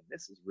 I'm thinking,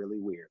 this is really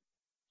weird.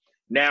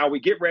 Now we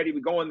get ready. We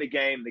go in the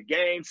game. The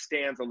game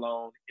stands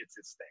alone. It's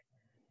its thing.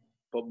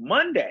 But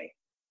Monday,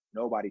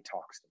 nobody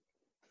talks to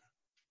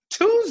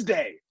me.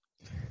 Tuesday,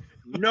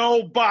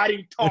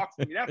 nobody talks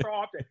to me. That's our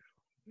off day.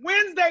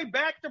 Wednesday,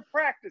 back to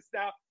practice.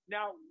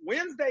 Now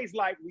Wednesday's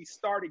like we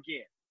start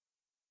again.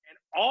 And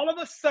all of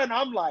a sudden,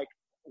 I'm like,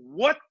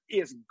 what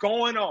is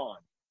going on?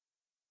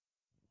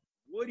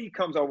 Woody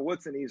comes over,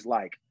 Woodson, he's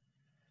like,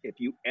 if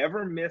you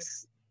ever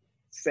miss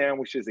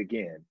sandwiches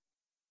again,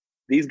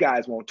 these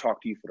guys won't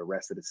talk to you for the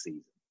rest of the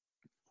season.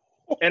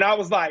 And I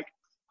was like,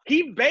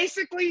 he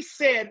basically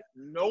said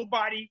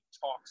nobody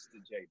talks to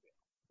J. Bill.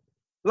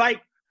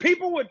 Like,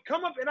 people would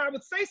come up and I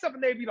would say something,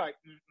 they'd be like,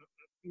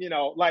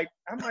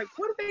 I'm like,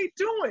 what are they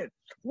doing?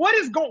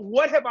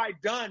 What have I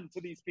done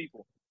to these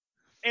people?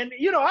 And,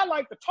 I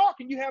like to talk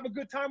and you have a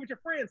good time with your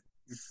friends.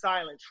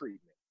 Silent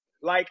treatment.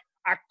 Like,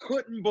 I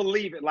couldn't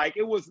believe it. Like,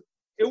 it was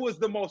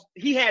the most,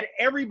 he had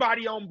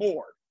everybody on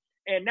board.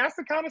 And that's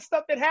the kind of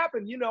stuff that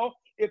happened.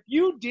 If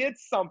you did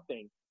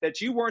something that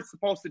you weren't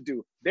supposed to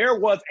do, there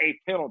was a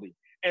penalty.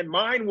 And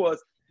mine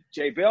was,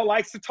 J. Bell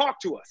likes to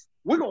talk to us.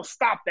 We're going to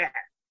stop that.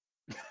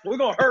 We're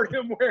going to hurt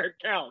him where it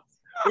counts.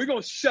 We're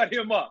going to shut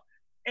him up.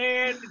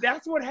 And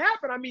that's what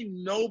happened. I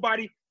mean,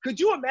 nobody, could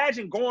you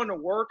imagine going to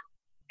work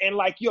and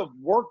like you have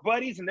work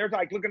buddies and they're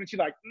like looking at you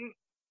like,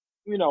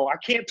 I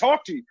can't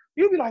talk to you.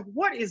 You'll be like,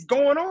 what is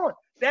going on?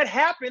 That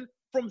happened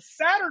from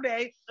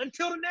Saturday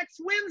until the next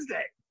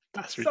Wednesday.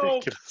 That's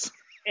ridiculous. So,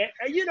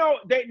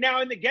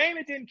 now in the game,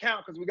 it didn't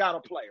count because we got to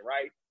play,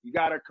 right? You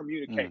got to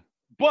communicate.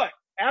 But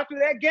after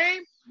that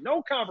game,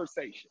 no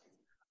conversation.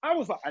 I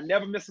was like, I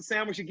never miss a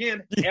sandwich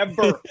again.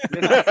 Ever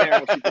miss a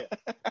sandwich again.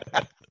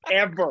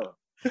 Ever.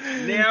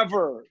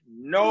 Never.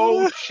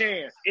 No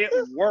chance. It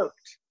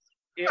worked.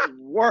 It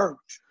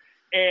worked.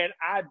 And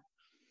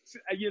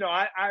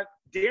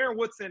Darren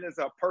Woodson is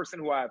a person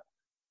who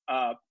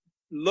I've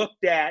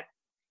looked at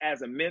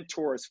as a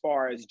mentor as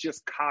far as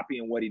just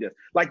copying what he does.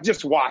 Like,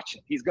 just watch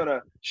him. He's going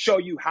to show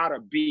you how to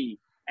be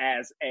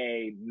as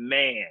a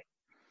man.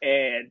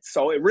 And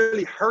so it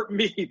really hurt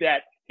me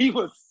that he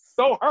was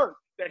so hurt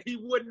that he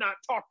would not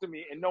talk to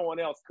me and no one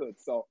else could.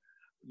 So,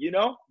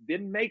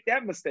 didn't make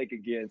that mistake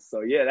again.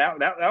 So, yeah,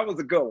 that was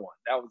a good one.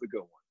 That was a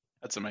good one.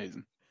 That's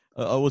amazing.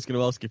 I was going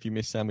to ask if you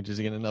missed sandwiches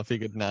again, and I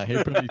figured,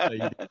 he'll probably say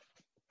you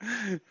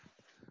did.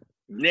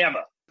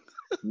 Never.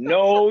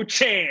 No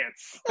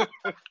chance.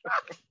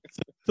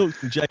 Talk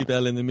to Jay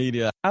Bell in the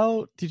media.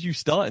 How did you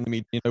start in the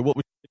media? What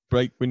was the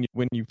break when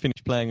you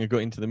finished playing and got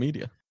into the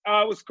media?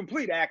 It was a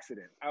complete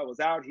accident. I was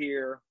out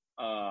here,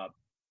 out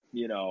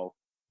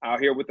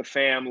here with the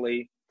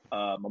family.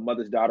 My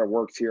mother's daughter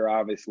works here,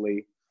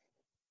 obviously.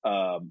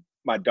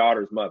 My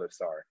daughter's mother,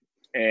 sorry.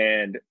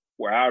 And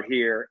we're out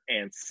here,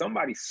 and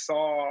somebody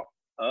saw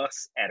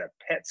us at a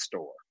pet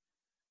store.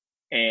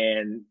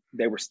 And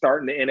they were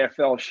starting the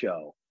NFL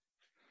show.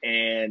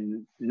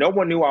 And no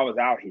one knew I was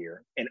out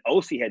here. And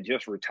OC had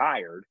just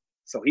retired.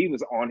 So he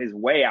was on his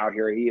way out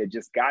here. He had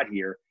just got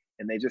here.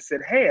 And they just said,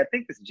 hey, I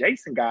think this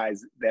Jason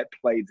guy's that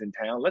plays in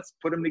town. Let's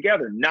put them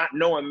together. Not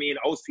knowing me and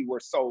OC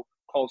were so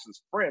close as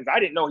friends. I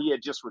didn't know he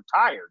had just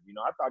retired.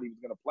 I thought he was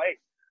going to play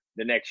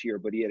the next year,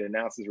 but he had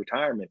announced his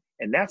retirement.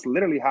 And that's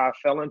literally how I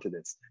fell into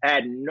this.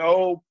 At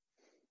no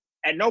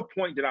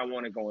point did I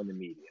want to go in the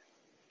media.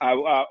 I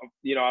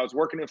was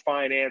working in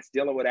finance,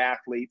 dealing with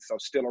athletes, so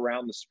still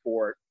around the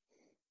sport,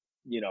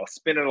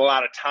 spending a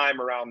lot of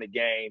time around the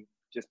game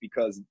just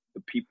because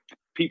the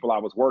people I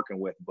was working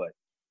with, but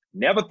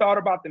never thought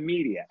about the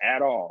media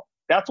at all.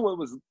 That's what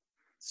was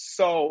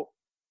so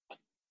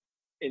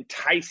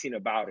enticing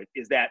about it,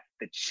 is that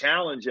the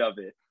challenge of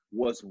it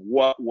was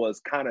what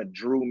was kind of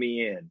drew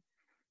me in,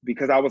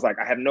 because I was like,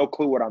 I have no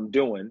clue what I'm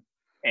doing,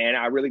 and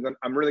I'm really going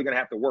to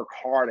have to work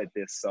hard at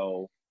this.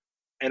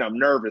 And I'm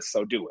nervous,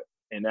 so do it.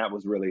 And that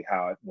was really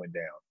how it went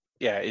down.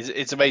 Yeah,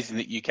 it's amazing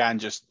that you can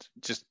just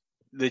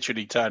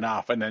literally turn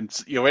up, and then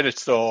you're in a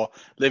store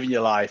living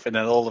your life, and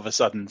then all of a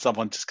sudden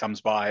someone just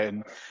comes by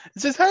and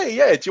says, hey,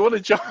 yeah, do you want a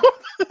job?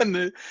 I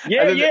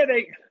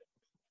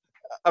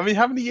mean,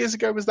 how many years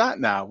ago was that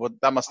now? Well,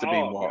 that must have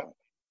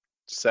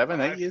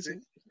been 8 years ago?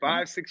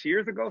 5, 6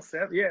 years ago,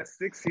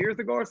 6 years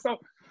ago or so.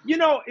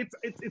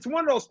 It's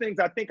one of those things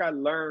I think I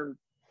learned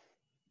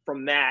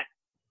from that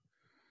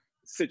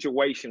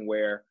situation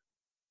where,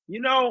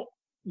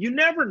 you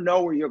never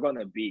know where you're going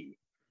to be.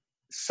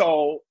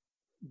 So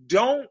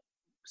don't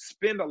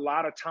spend a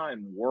lot of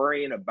time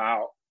worrying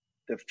about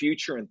the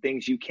future and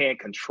things you can't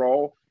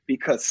control,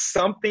 because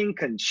something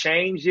can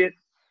change it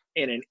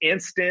in an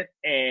instant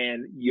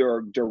and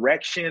your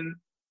direction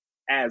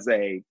as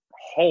a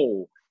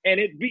whole, and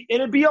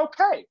it'd be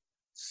okay.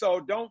 So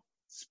don't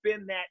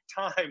spend that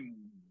time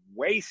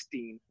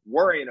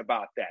worrying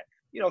about that.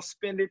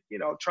 Spend it,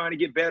 trying to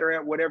get better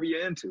at whatever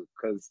you're into,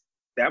 because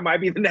that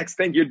might be the next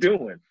thing you're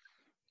doing.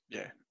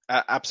 Yeah,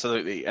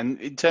 absolutely. And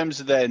in terms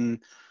of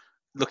then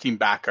looking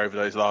back over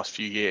those last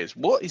few years,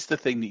 what is the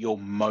thing that you're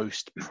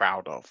most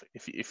proud of?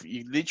 If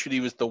you literally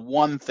was the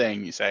one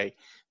thing you say,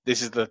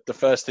 this is the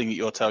first thing that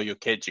you'll tell your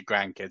kids, your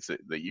grandkids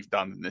that you've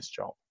done in this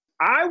job.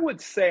 I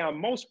would say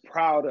I'm most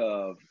proud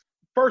of,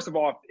 first of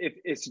all, if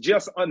it's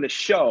just on the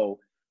show,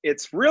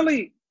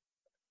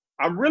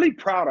 I'm really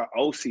proud of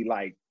OC,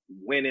 like,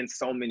 winning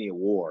so many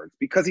awards,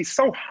 because he's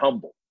so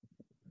humble.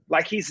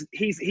 Like, he's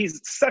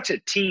such a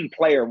team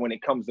player when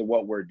it comes to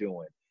what we're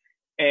doing.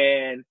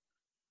 And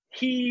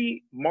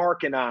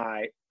Mark and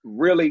I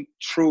really,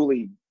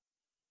 truly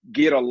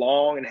get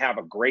along and have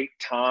a great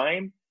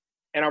time.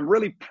 And I'm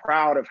really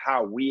proud of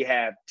how we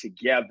have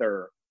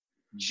together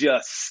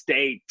just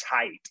stayed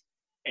tight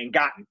and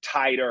gotten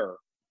tighter.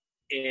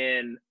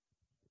 And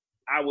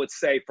I would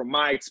say, from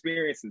my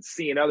experience and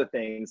seeing other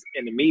things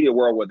in the media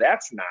world, well,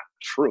 that's not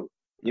true.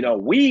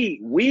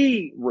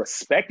 We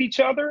respect each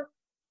other.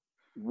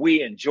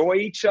 We enjoy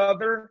each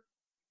other,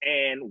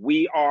 and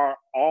we are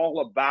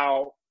all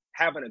about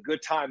having a good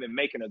time and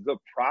making a good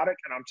product.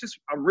 And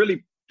I'm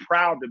really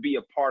proud to be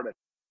a part of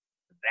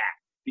that,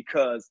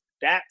 because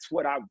that's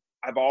what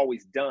I've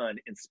always done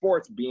in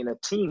sports, being a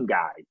team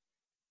guy.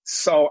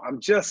 So I'm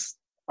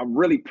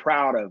really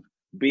proud of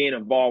being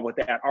involved with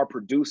that. Our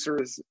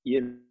producers,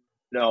 the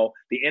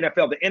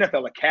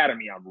NFL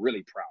Academy, I'm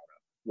really proud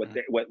of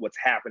what's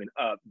happening.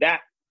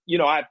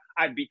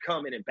 I've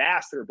become an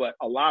ambassador, but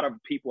a lot of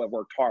people have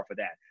worked hard for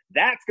that.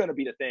 That's going to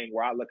be the thing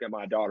where I look at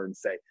my daughter and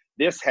say,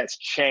 this has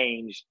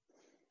changed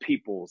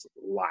people's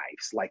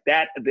lives. Like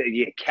that,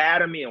 the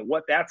academy and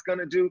what that's going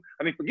to do.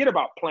 I mean, forget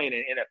about playing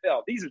in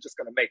NFL. These are just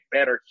going to make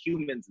better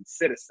humans and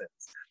citizens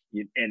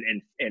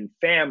and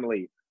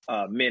family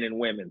men and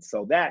women.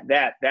 So that's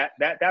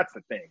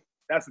the thing.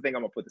 That's the thing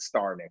I'm going to put the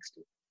star next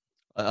to.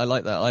 I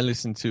like that. I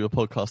listened to a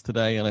podcast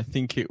today, and I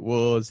think it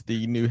was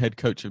the new head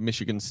coach of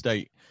Michigan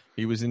State.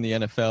 He was in the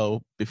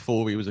NFL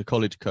before he was a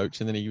college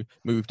coach, and then he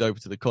moved over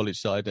to the college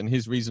side. And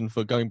his reason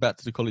for going back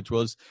to the college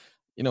was,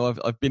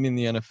 I've been in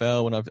the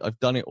NFL and I've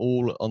done it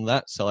all on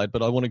that side,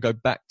 but I want to go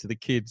back to the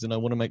kids, and I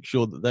want to make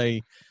sure that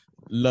they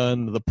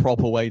learn the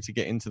proper way to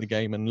get into the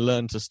game and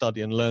learn to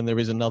study and learn there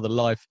is another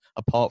life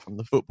apart from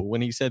the football.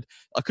 When he said,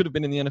 I could have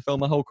been in the NFL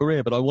my whole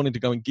career, but I wanted to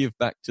go and give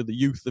back to the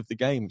youth of the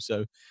game.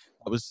 So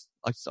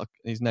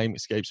his name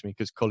escapes me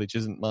because college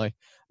isn't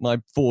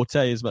my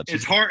forte as much.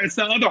 It's hard. It's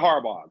the other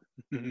Harbaugh.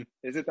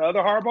 Is it the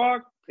other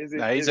Harbaugh?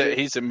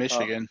 He's in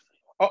Michigan.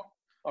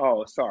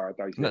 Oh, sorry. I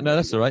thought you said no,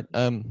 that's all right.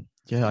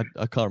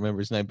 I can't remember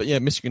his name, but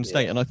Michigan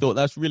State. And I thought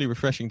that's really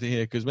refreshing to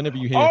hear because whenever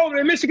you hear,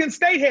 the Michigan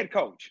State head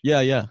coach.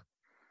 Yeah.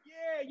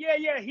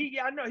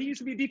 I know he used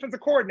to be a defensive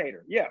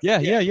coordinator. Yes.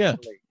 Yeah.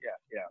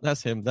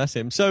 That's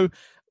him. So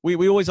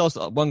we always ask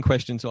one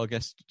question to our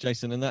guest,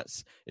 Jason, and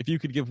that's if you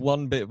could give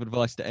one bit of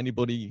advice to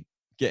anybody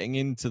getting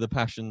into the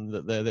passion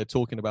that they're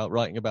talking about,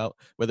 writing about,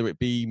 whether it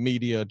be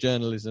media,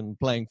 journalism,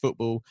 playing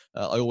football.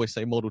 I always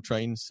say model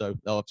trains, so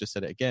I've just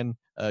said it again.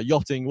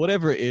 Yachting,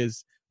 whatever it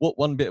is. What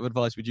one bit of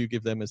advice would you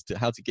give them as to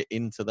how to get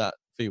into that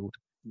field?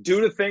 Do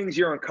the things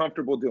you're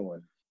uncomfortable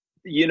doing.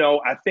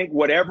 I think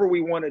whatever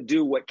we want to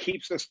do, what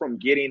keeps us from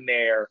getting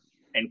there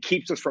and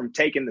keeps us from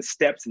taking the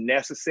steps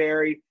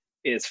necessary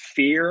is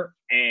fear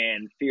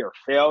of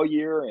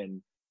failure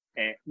and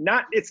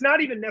it's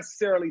not even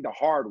necessarily the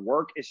hard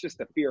work. It's just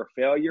the fear of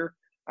failure.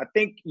 I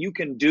think you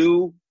can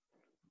do,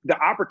 the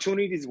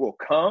opportunities will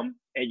come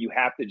and you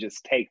have to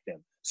just take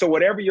them. So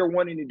whatever you're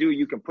wanting to do,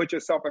 you can put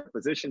yourself in a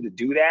position to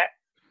do that.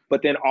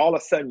 But then all of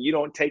a sudden you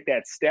don't take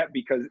that step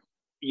because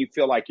you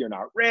feel like you're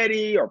not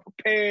ready or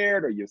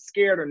prepared or you're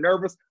scared or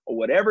nervous or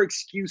whatever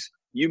excuse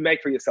you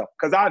make for yourself.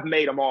 Because I've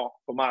made them all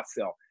for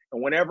myself.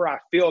 And whenever I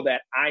feel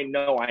that, I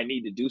know I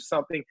need to do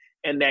something.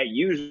 And that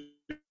usually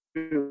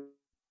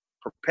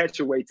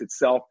perpetuates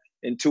itself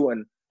into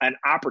an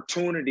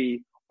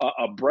opportunity,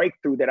 a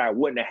breakthrough that I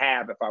wouldn't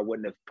have if I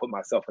wouldn't have put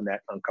myself in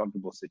that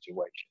uncomfortable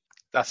situation.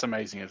 That's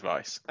amazing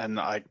advice. And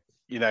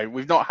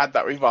we've not had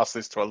that. We've asked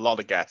this to a lot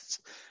of guests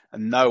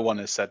and no one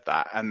has said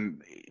that.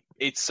 And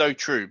it's so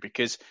true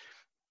because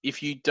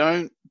if you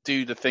don't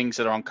do the things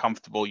that are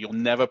uncomfortable, you'll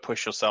never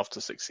push yourself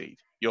to succeed.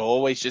 You'll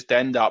always just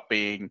end up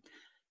being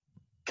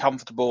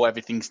comfortable.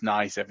 Everything's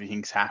nice.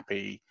 Everything's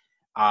happy.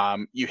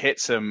 You hit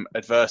some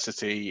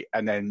adversity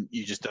and then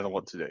you just don't know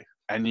what to do.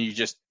 And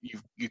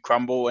you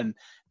crumble and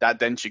that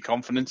dents your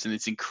confidence and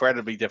it's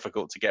incredibly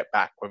difficult to get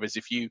back. Whereas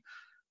if you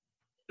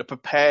are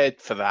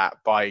prepared for that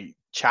by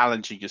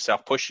challenging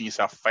yourself, pushing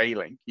yourself,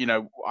 failing.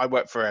 I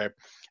work for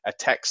a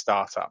tech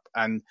startup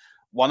and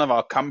one of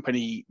our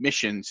company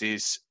missions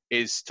is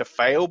to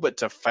fail, but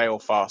to fail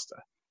faster.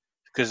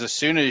 Because as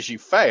soon as you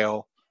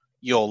fail,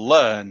 you'll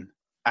learn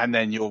and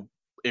then you'll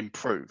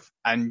improve.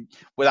 And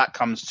that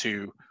comes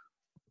to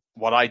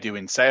what I do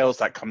in sales,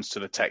 that comes to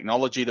the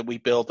technology that we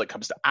build, that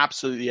comes to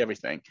absolutely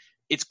everything.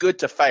 It's good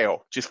to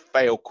fail, just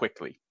fail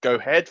quickly. Go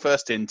head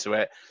first into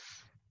it,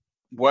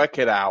 work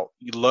it out,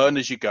 you learn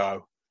as you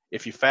go.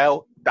 If you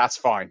fail, that's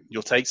fine.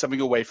 You'll take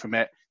something away from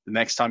it. The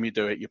next time you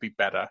do it, you'll be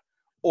better.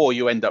 Or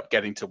you end up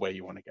getting to where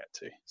you want to get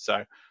to.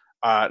 So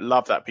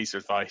love that piece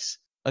of advice.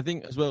 I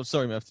think as well,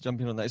 sorry, Murph, to jump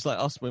in on that. It's like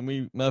us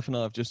when Murph and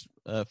I have just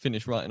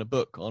finished writing a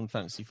book on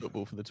fantasy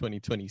football for the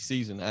 2020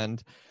 season.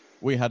 And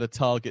we had a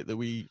target that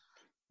we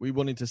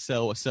wanted to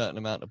sell a certain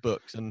amount of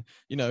books. And,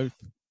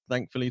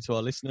 thankfully to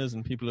our listeners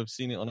and people who have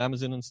seen it on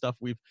Amazon and stuff,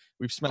 we've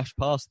smashed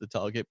past the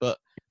target, but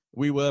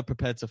we were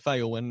prepared to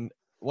fail. And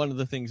one of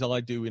the things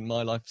I do in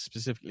my life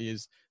specifically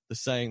is the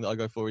saying that I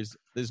go for is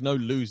there's no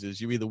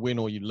losers. You either win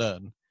or you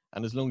learn.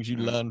 And as long as you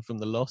learn from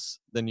the loss,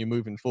 then you're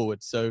moving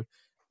forward. So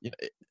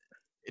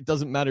it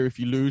doesn't matter if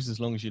you lose as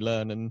long as you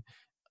learn. And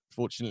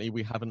fortunately,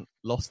 we haven't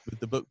lost with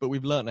the book, but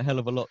we've learned a hell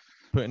of a lot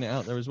putting it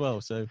out there as well.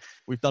 So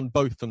we've done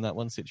both from that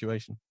one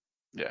situation.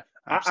 Yeah,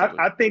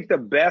 I think the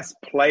best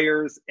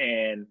players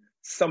and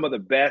some of the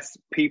best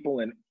people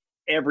in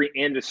every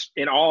industry,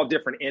 in all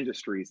different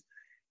industries,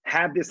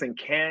 have this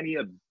uncanny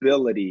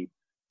ability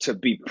to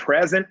be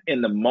present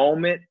in the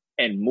moment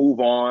and move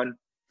on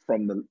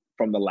from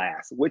the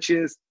last, which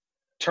is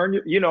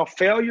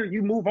failure,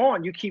 you move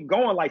on, you keep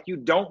going. Like, you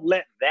don't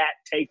let that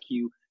take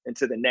you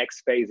into the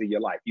next phase of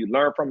your life. You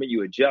learn from it,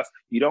 you adjust,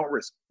 you don't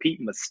repeat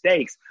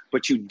mistakes,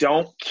 but you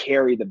don't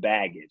carry the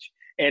baggage.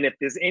 And if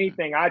there's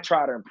anything I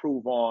try to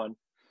improve on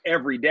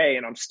every day,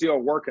 and I'm still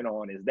working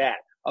on, is that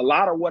a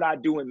lot of what I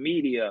do in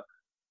media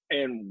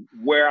and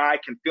where I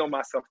can feel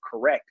myself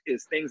correct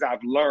is things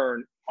I've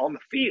learned on the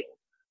field.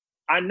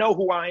 I know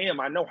who I am.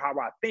 I know how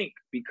I think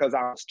because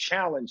I was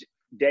challenged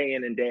day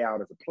in and day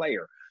out as a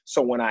player.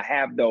 So when I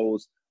have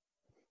those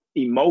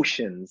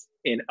emotions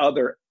in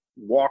other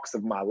walks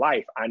of my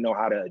life, I know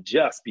how to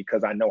adjust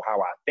because I know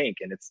how I think,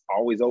 and it's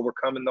always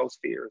overcoming those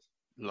fears.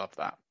 Love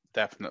that.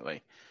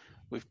 Definitely.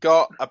 We've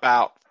got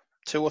about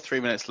 2 or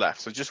 3 minutes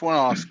left. So just want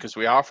to ask, because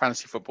we are a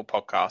fantasy football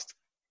podcast,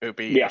 it would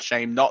be a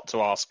shame not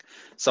to ask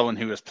someone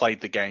who has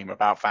played the game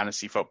about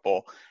fantasy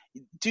football.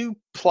 Do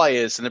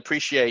players, and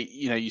appreciate,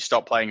 you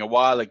stopped playing a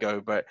while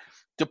ago, but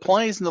do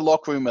players in the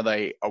locker room, are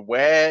they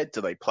aware?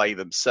 Do they play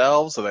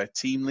themselves? Are there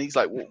team leagues?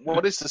 Like,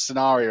 what is the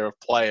scenario of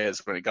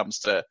players when it comes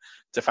to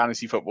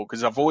fantasy football?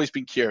 Because I've always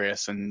been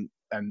curious and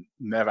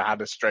never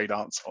had a straight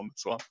answer on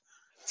this one.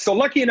 So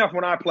lucky enough,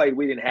 when I played,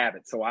 we didn't have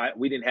it. So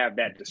we didn't have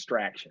that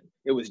distraction.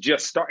 It was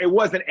just it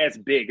wasn't as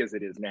big as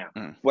it is now.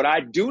 But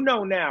I do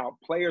know now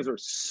players are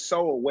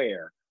so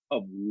aware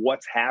of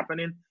what's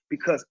happening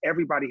because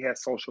everybody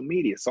has social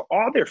media. So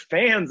all their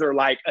fans are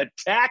like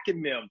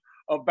attacking them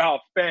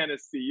about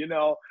fantasy,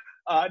 no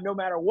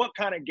matter what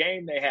kind of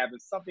game they have.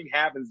 If something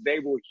happens, they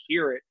will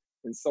hear it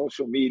in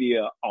social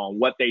media on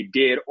what they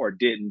did or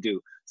didn't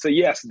do. So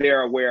yes,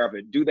 they're aware of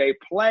it. Do they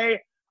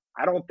play?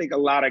 I don't think a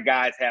lot of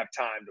guys have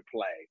time to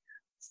play,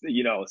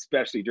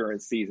 especially during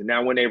season.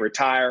 Now, when they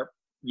retire,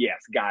 yes,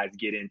 guys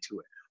get into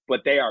it.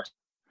 But they are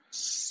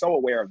so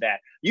aware of that.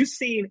 You've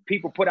seen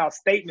people put out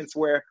statements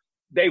where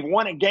they've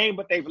won a game,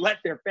 but they've let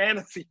their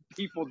fantasy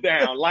people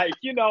down.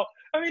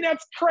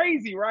 That's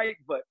crazy, right?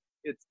 But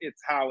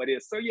it's how it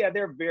is. So, yeah,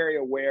 they're very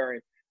aware.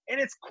 And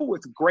it's cool.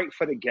 It's great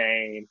for the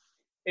game.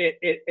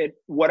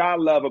 What I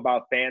love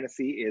about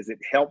fantasy is it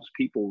helps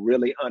people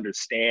really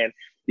understand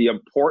the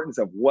importance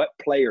of what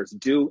players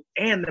do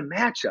and the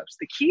matchups.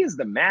 The key is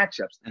the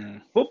matchups.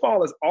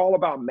 Football is all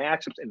about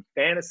matchups, and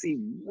fantasy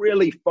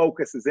really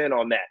focuses in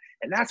on that.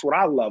 And that's what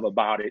I love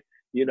about it.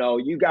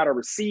 You got a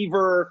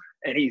receiver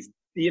and he's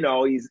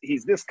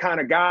this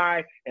kind of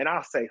guy. And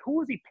I'll say,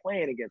 who is he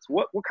playing against?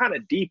 What kind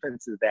of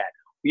defense is that?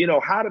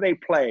 How do they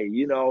play?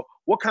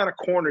 What kind of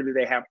corner do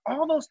they have?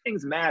 All those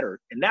things matter.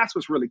 And that's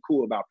what's really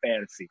cool about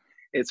fantasy.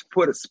 It's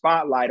put a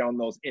spotlight on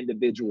those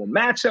individual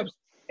matchups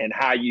and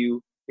how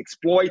you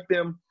exploit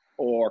them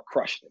or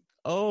crush them.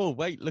 Oh,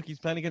 wait, look, he's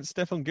playing against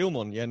Stephon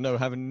Gilmore. Yeah, no,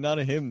 having none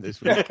of him this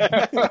week.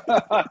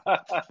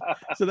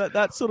 So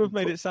that sort of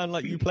made it sound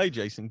like you play,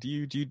 Jason. Do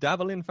you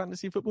dabble in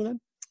fantasy football then?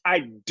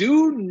 I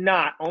do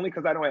not, only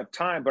because I don't have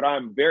time, but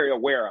I'm very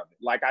aware of it.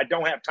 Like, I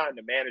don't have time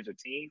to manage a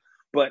team.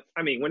 But,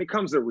 when it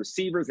comes to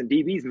receivers and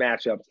DBs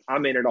matchups,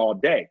 I'm in it all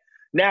day.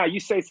 Now, you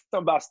say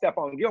something about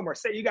Stephon Gilmore.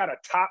 Say you got a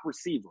top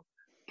receiver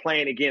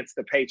playing against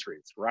the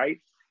Patriots, right?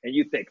 And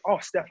you think,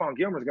 Stephon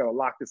Gilmore's going to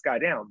lock this guy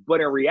down.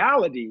 But in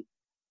reality,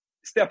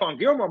 Stephon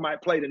Gilmore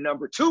might play the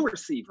number 2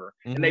 receiver,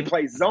 and they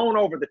play zone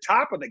over the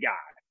top of the guy.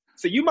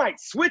 So you might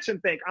switch and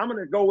think, I'm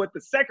going to go with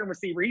the second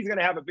receiver. He's going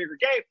to have a bigger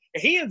game.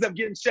 And he ends up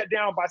getting shut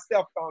down by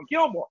Stephon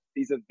Gilmore.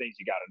 These are the things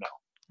you got to know.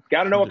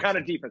 Got to know what kind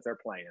of defense they're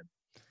playing.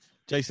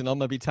 Jason, I'm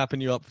going to be tapping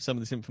you up for some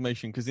of this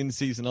information because in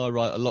season I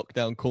write a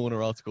lockdown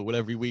corner article where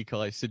every week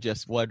I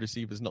suggest wide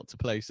receivers not to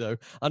play. So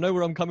I know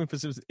where I'm coming for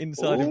some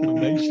inside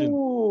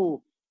information.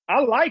 I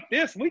like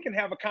this. We can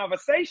have a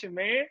conversation,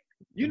 man.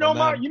 You know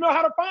how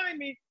to find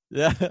me.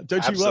 Yeah,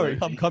 don't you worry.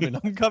 I'm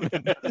coming.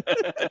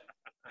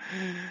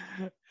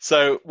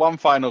 So one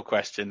final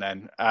question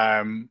then.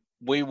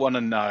 We want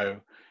to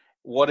know,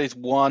 what is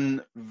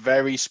one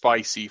very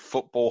spicy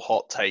football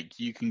hot take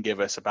you can give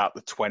us about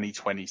the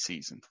 2020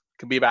 season? It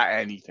can be about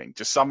anything,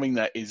 just something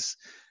that is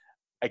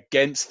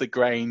against the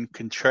grain,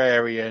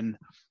 contrarian,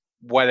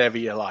 whatever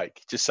you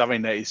like. Just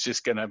something that is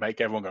just going to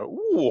make everyone go,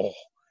 ooh.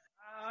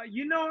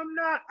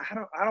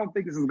 I don't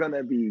think this is going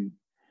to be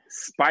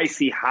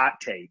spicy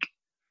hot take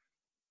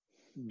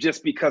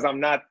just because I'm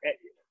not.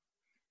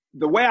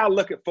 The way I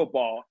look at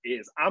football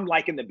is I'm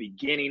like in the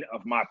beginning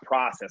of my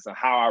process of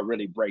how I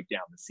really break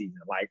down the season.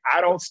 Like,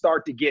 I don't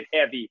start to get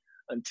heavy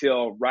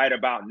until right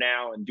about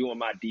now and doing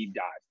my deep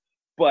dive.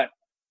 But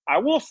I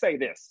will say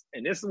this,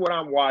 and this is what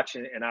I'm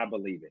watching, and I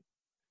believe it.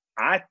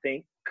 I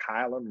think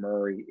Kyler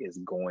Murray is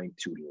going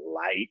to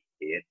light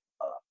it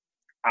up.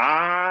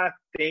 I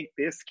think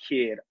this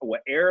kid,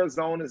 what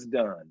Arizona's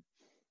done,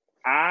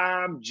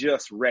 I'm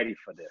just ready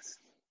for this.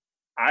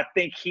 I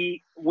think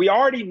we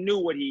already knew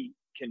what he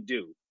can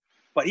do,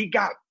 but he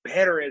got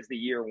better as the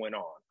year went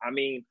on. I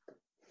mean,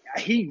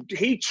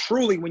 he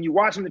truly, when you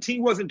watch him, the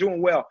team wasn't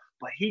doing well,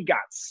 but he got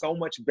so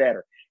much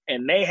better.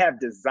 And they have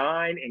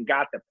designed and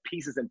got the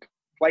pieces in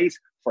place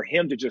for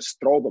him to just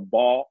throw the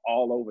ball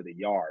all over the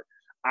yard.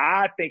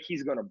 I think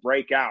he's going to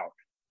break out.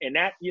 And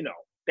that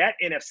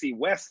NFC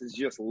West is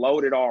just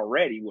loaded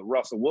already with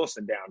Russell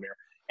Wilson down there.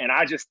 And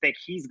I just think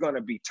he's going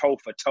to be toe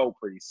for toe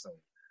pretty soon.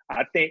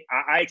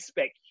 I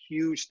expect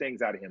huge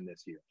things out of him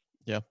this year.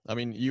 Yeah, I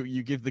mean,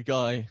 you give the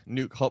guy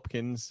Nuke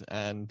Hopkins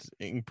and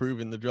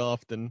improve in the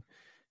draft, and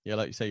yeah,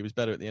 like you say, he was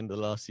better at the end of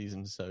the last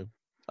season. So,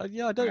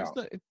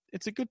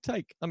 it's a good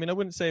take. I mean, I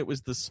wouldn't say it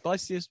was the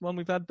spiciest one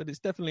we've had, but it's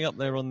definitely up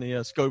there on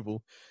the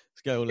Scoville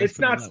scale. It's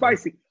not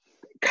spicy.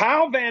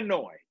 Kyle Van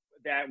Noy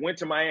that went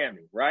to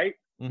Miami, right?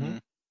 Mm-hmm.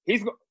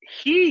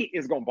 He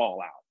is going to ball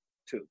out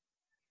too.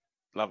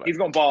 Love it. He's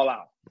going to ball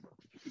out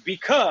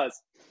because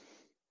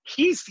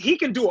he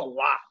can do a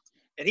lot,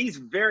 and he's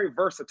very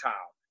versatile.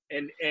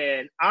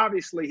 And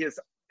obviously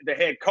the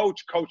head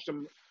coach coached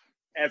him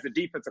as a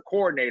defensive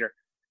coordinator.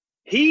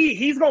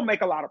 He's going to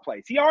make a lot of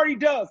plays. He already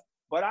does,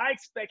 but I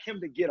expect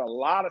him to get a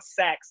lot of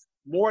sacks,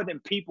 more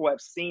than people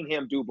have seen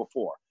him do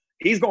before.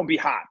 He's going to be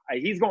hot.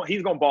 He's going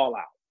to ball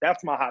out.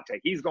 That's my hot take.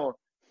 He's going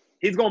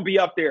to be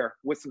up there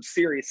with some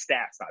serious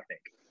stats, I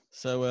think.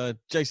 So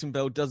Jason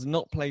Bell does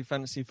not play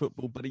fantasy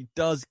football, but he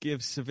does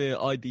give severe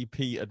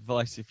IDP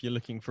advice if you're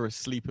looking for a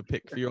sleeper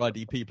pick for your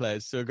IDP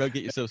players. So go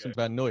get yourself some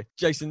Van Noy.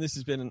 Jason, this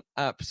has been an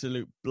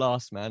absolute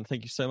blast, man.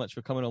 Thank you so much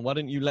for coming on. Why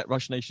don't you let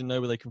Rush Nation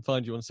know where they can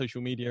find you on social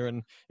media,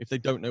 and if they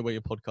don't know where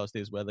your podcast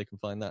is, where they can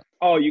find that?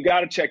 Oh, you got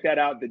to check that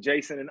out, the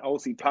Jason and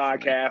OC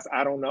podcast.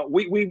 I don't know.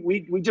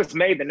 We just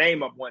made the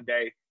name up one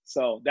day,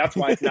 so that's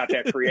why it's not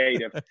that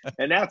creative.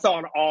 And that's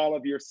on all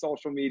of your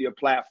social media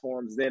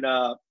platforms. Then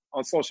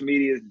on social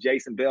media is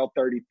Jason Bell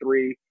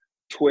 33,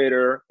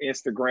 Twitter,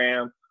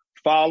 Instagram.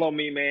 Follow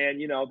me, man.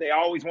 You know, they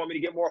always want me to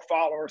get more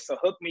followers, so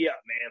hook me up,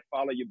 man.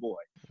 Follow your boy.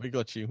 We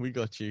got you.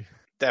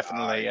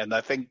 Definitely. And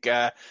I think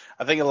a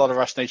lot of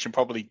Rush Nation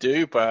probably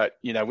do, but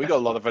we got a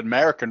lot of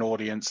American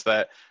audience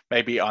that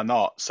maybe are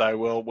not. So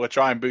we'll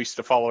try and boost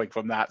the following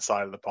from that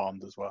side of the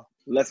pond as well.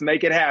 Let's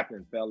make it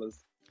happen,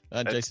 fellas.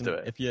 Jason,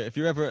 if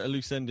you're ever at a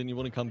loose end and you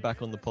want to come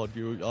back on the pod,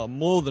 you are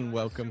more than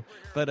welcome.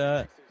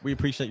 But we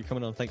appreciate you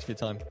coming on. Thanks for your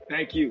time.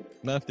 Thank you.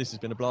 Murph, this has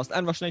been a blast.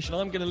 And Rush Nation,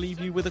 I'm going to leave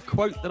you with a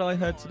quote that I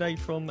heard today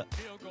from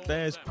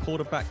Bears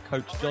quarterback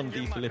coach John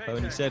DeFilippo.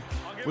 And he said,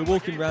 "We're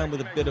walking around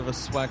with a bit of a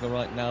swagger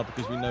right now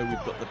because we know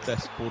we've got the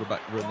best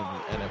quarterback room in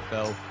the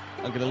NFL."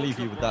 I'm going to leave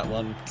you with that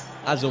one.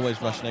 As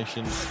always, Rush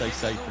Nation, stay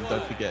safe and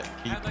don't forget,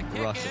 keep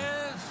rushing.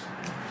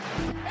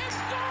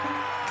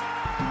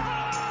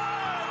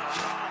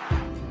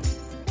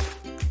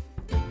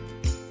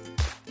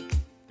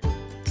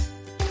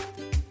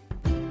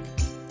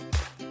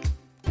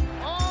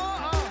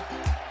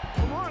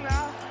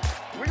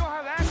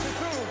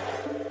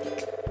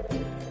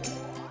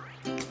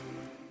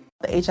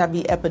 The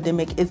HIV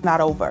epidemic is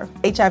not over.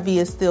 HIV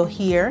is still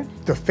here.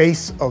 The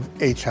face of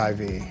HIV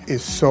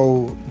is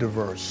so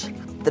diverse.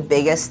 The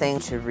biggest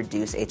thing to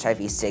reduce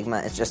HIV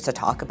stigma is just to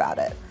talk about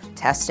it.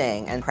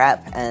 Testing and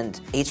PrEP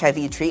and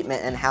HIV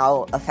treatment and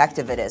how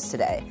effective it is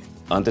today.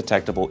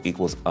 Undetectable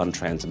equals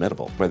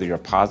untransmittable. Whether you're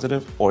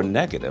positive or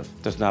negative,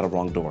 there's not a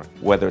wrong door.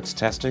 Whether it's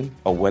testing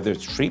or whether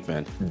it's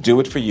treatment, do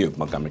it for you,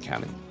 Montgomery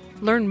County.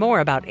 Learn more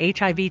about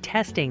HIV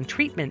testing,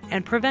 treatment,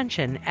 and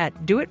prevention at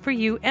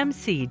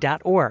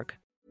doitforyoumc.org.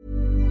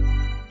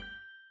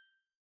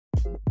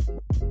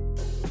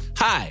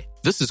 Hi,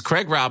 this is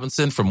Craig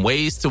Robinson from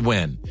Ways to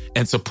Win,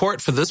 and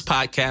support for this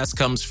podcast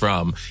comes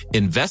from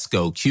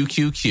Invesco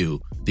QQQ,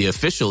 the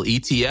official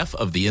ETF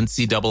of the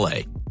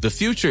NCAA. The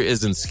future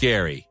isn't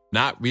scary.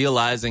 Not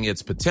realizing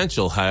its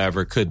potential,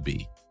 however, could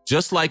be.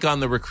 Just like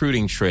on the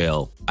recruiting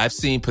trail, I've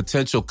seen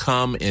potential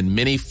come in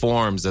many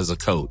forms as a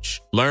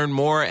coach. Learn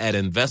more at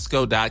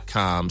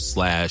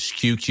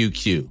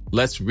Invesco.com/QQQ.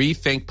 Let's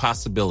rethink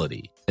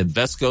possibility.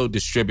 Invesco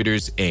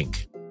Distributors,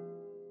 Inc.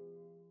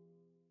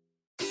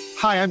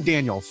 Hi, I'm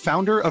Daniel,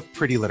 founder of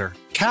Pretty Litter.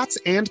 Cats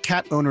and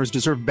cat owners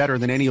deserve better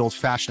than any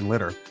old-fashioned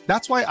litter.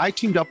 That's why I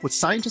teamed up with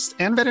scientists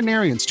and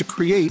veterinarians to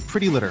create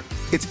Pretty Litter.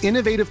 Its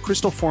innovative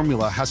crystal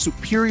formula has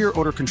superior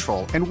odor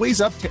control and weighs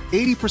up to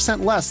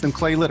 80% less than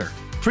clay litter.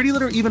 Pretty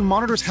Litter even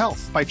monitors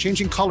health by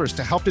changing colors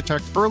to help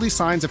detect early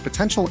signs of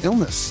potential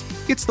illness.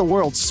 It's the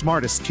world's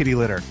smartest kitty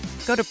litter.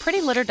 Go to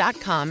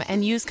prettylitter.com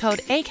and use code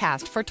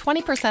ACAST for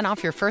 20%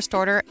 off your first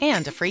order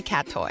and a free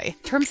cat toy.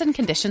 Terms and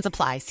conditions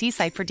apply. See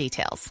site for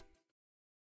details.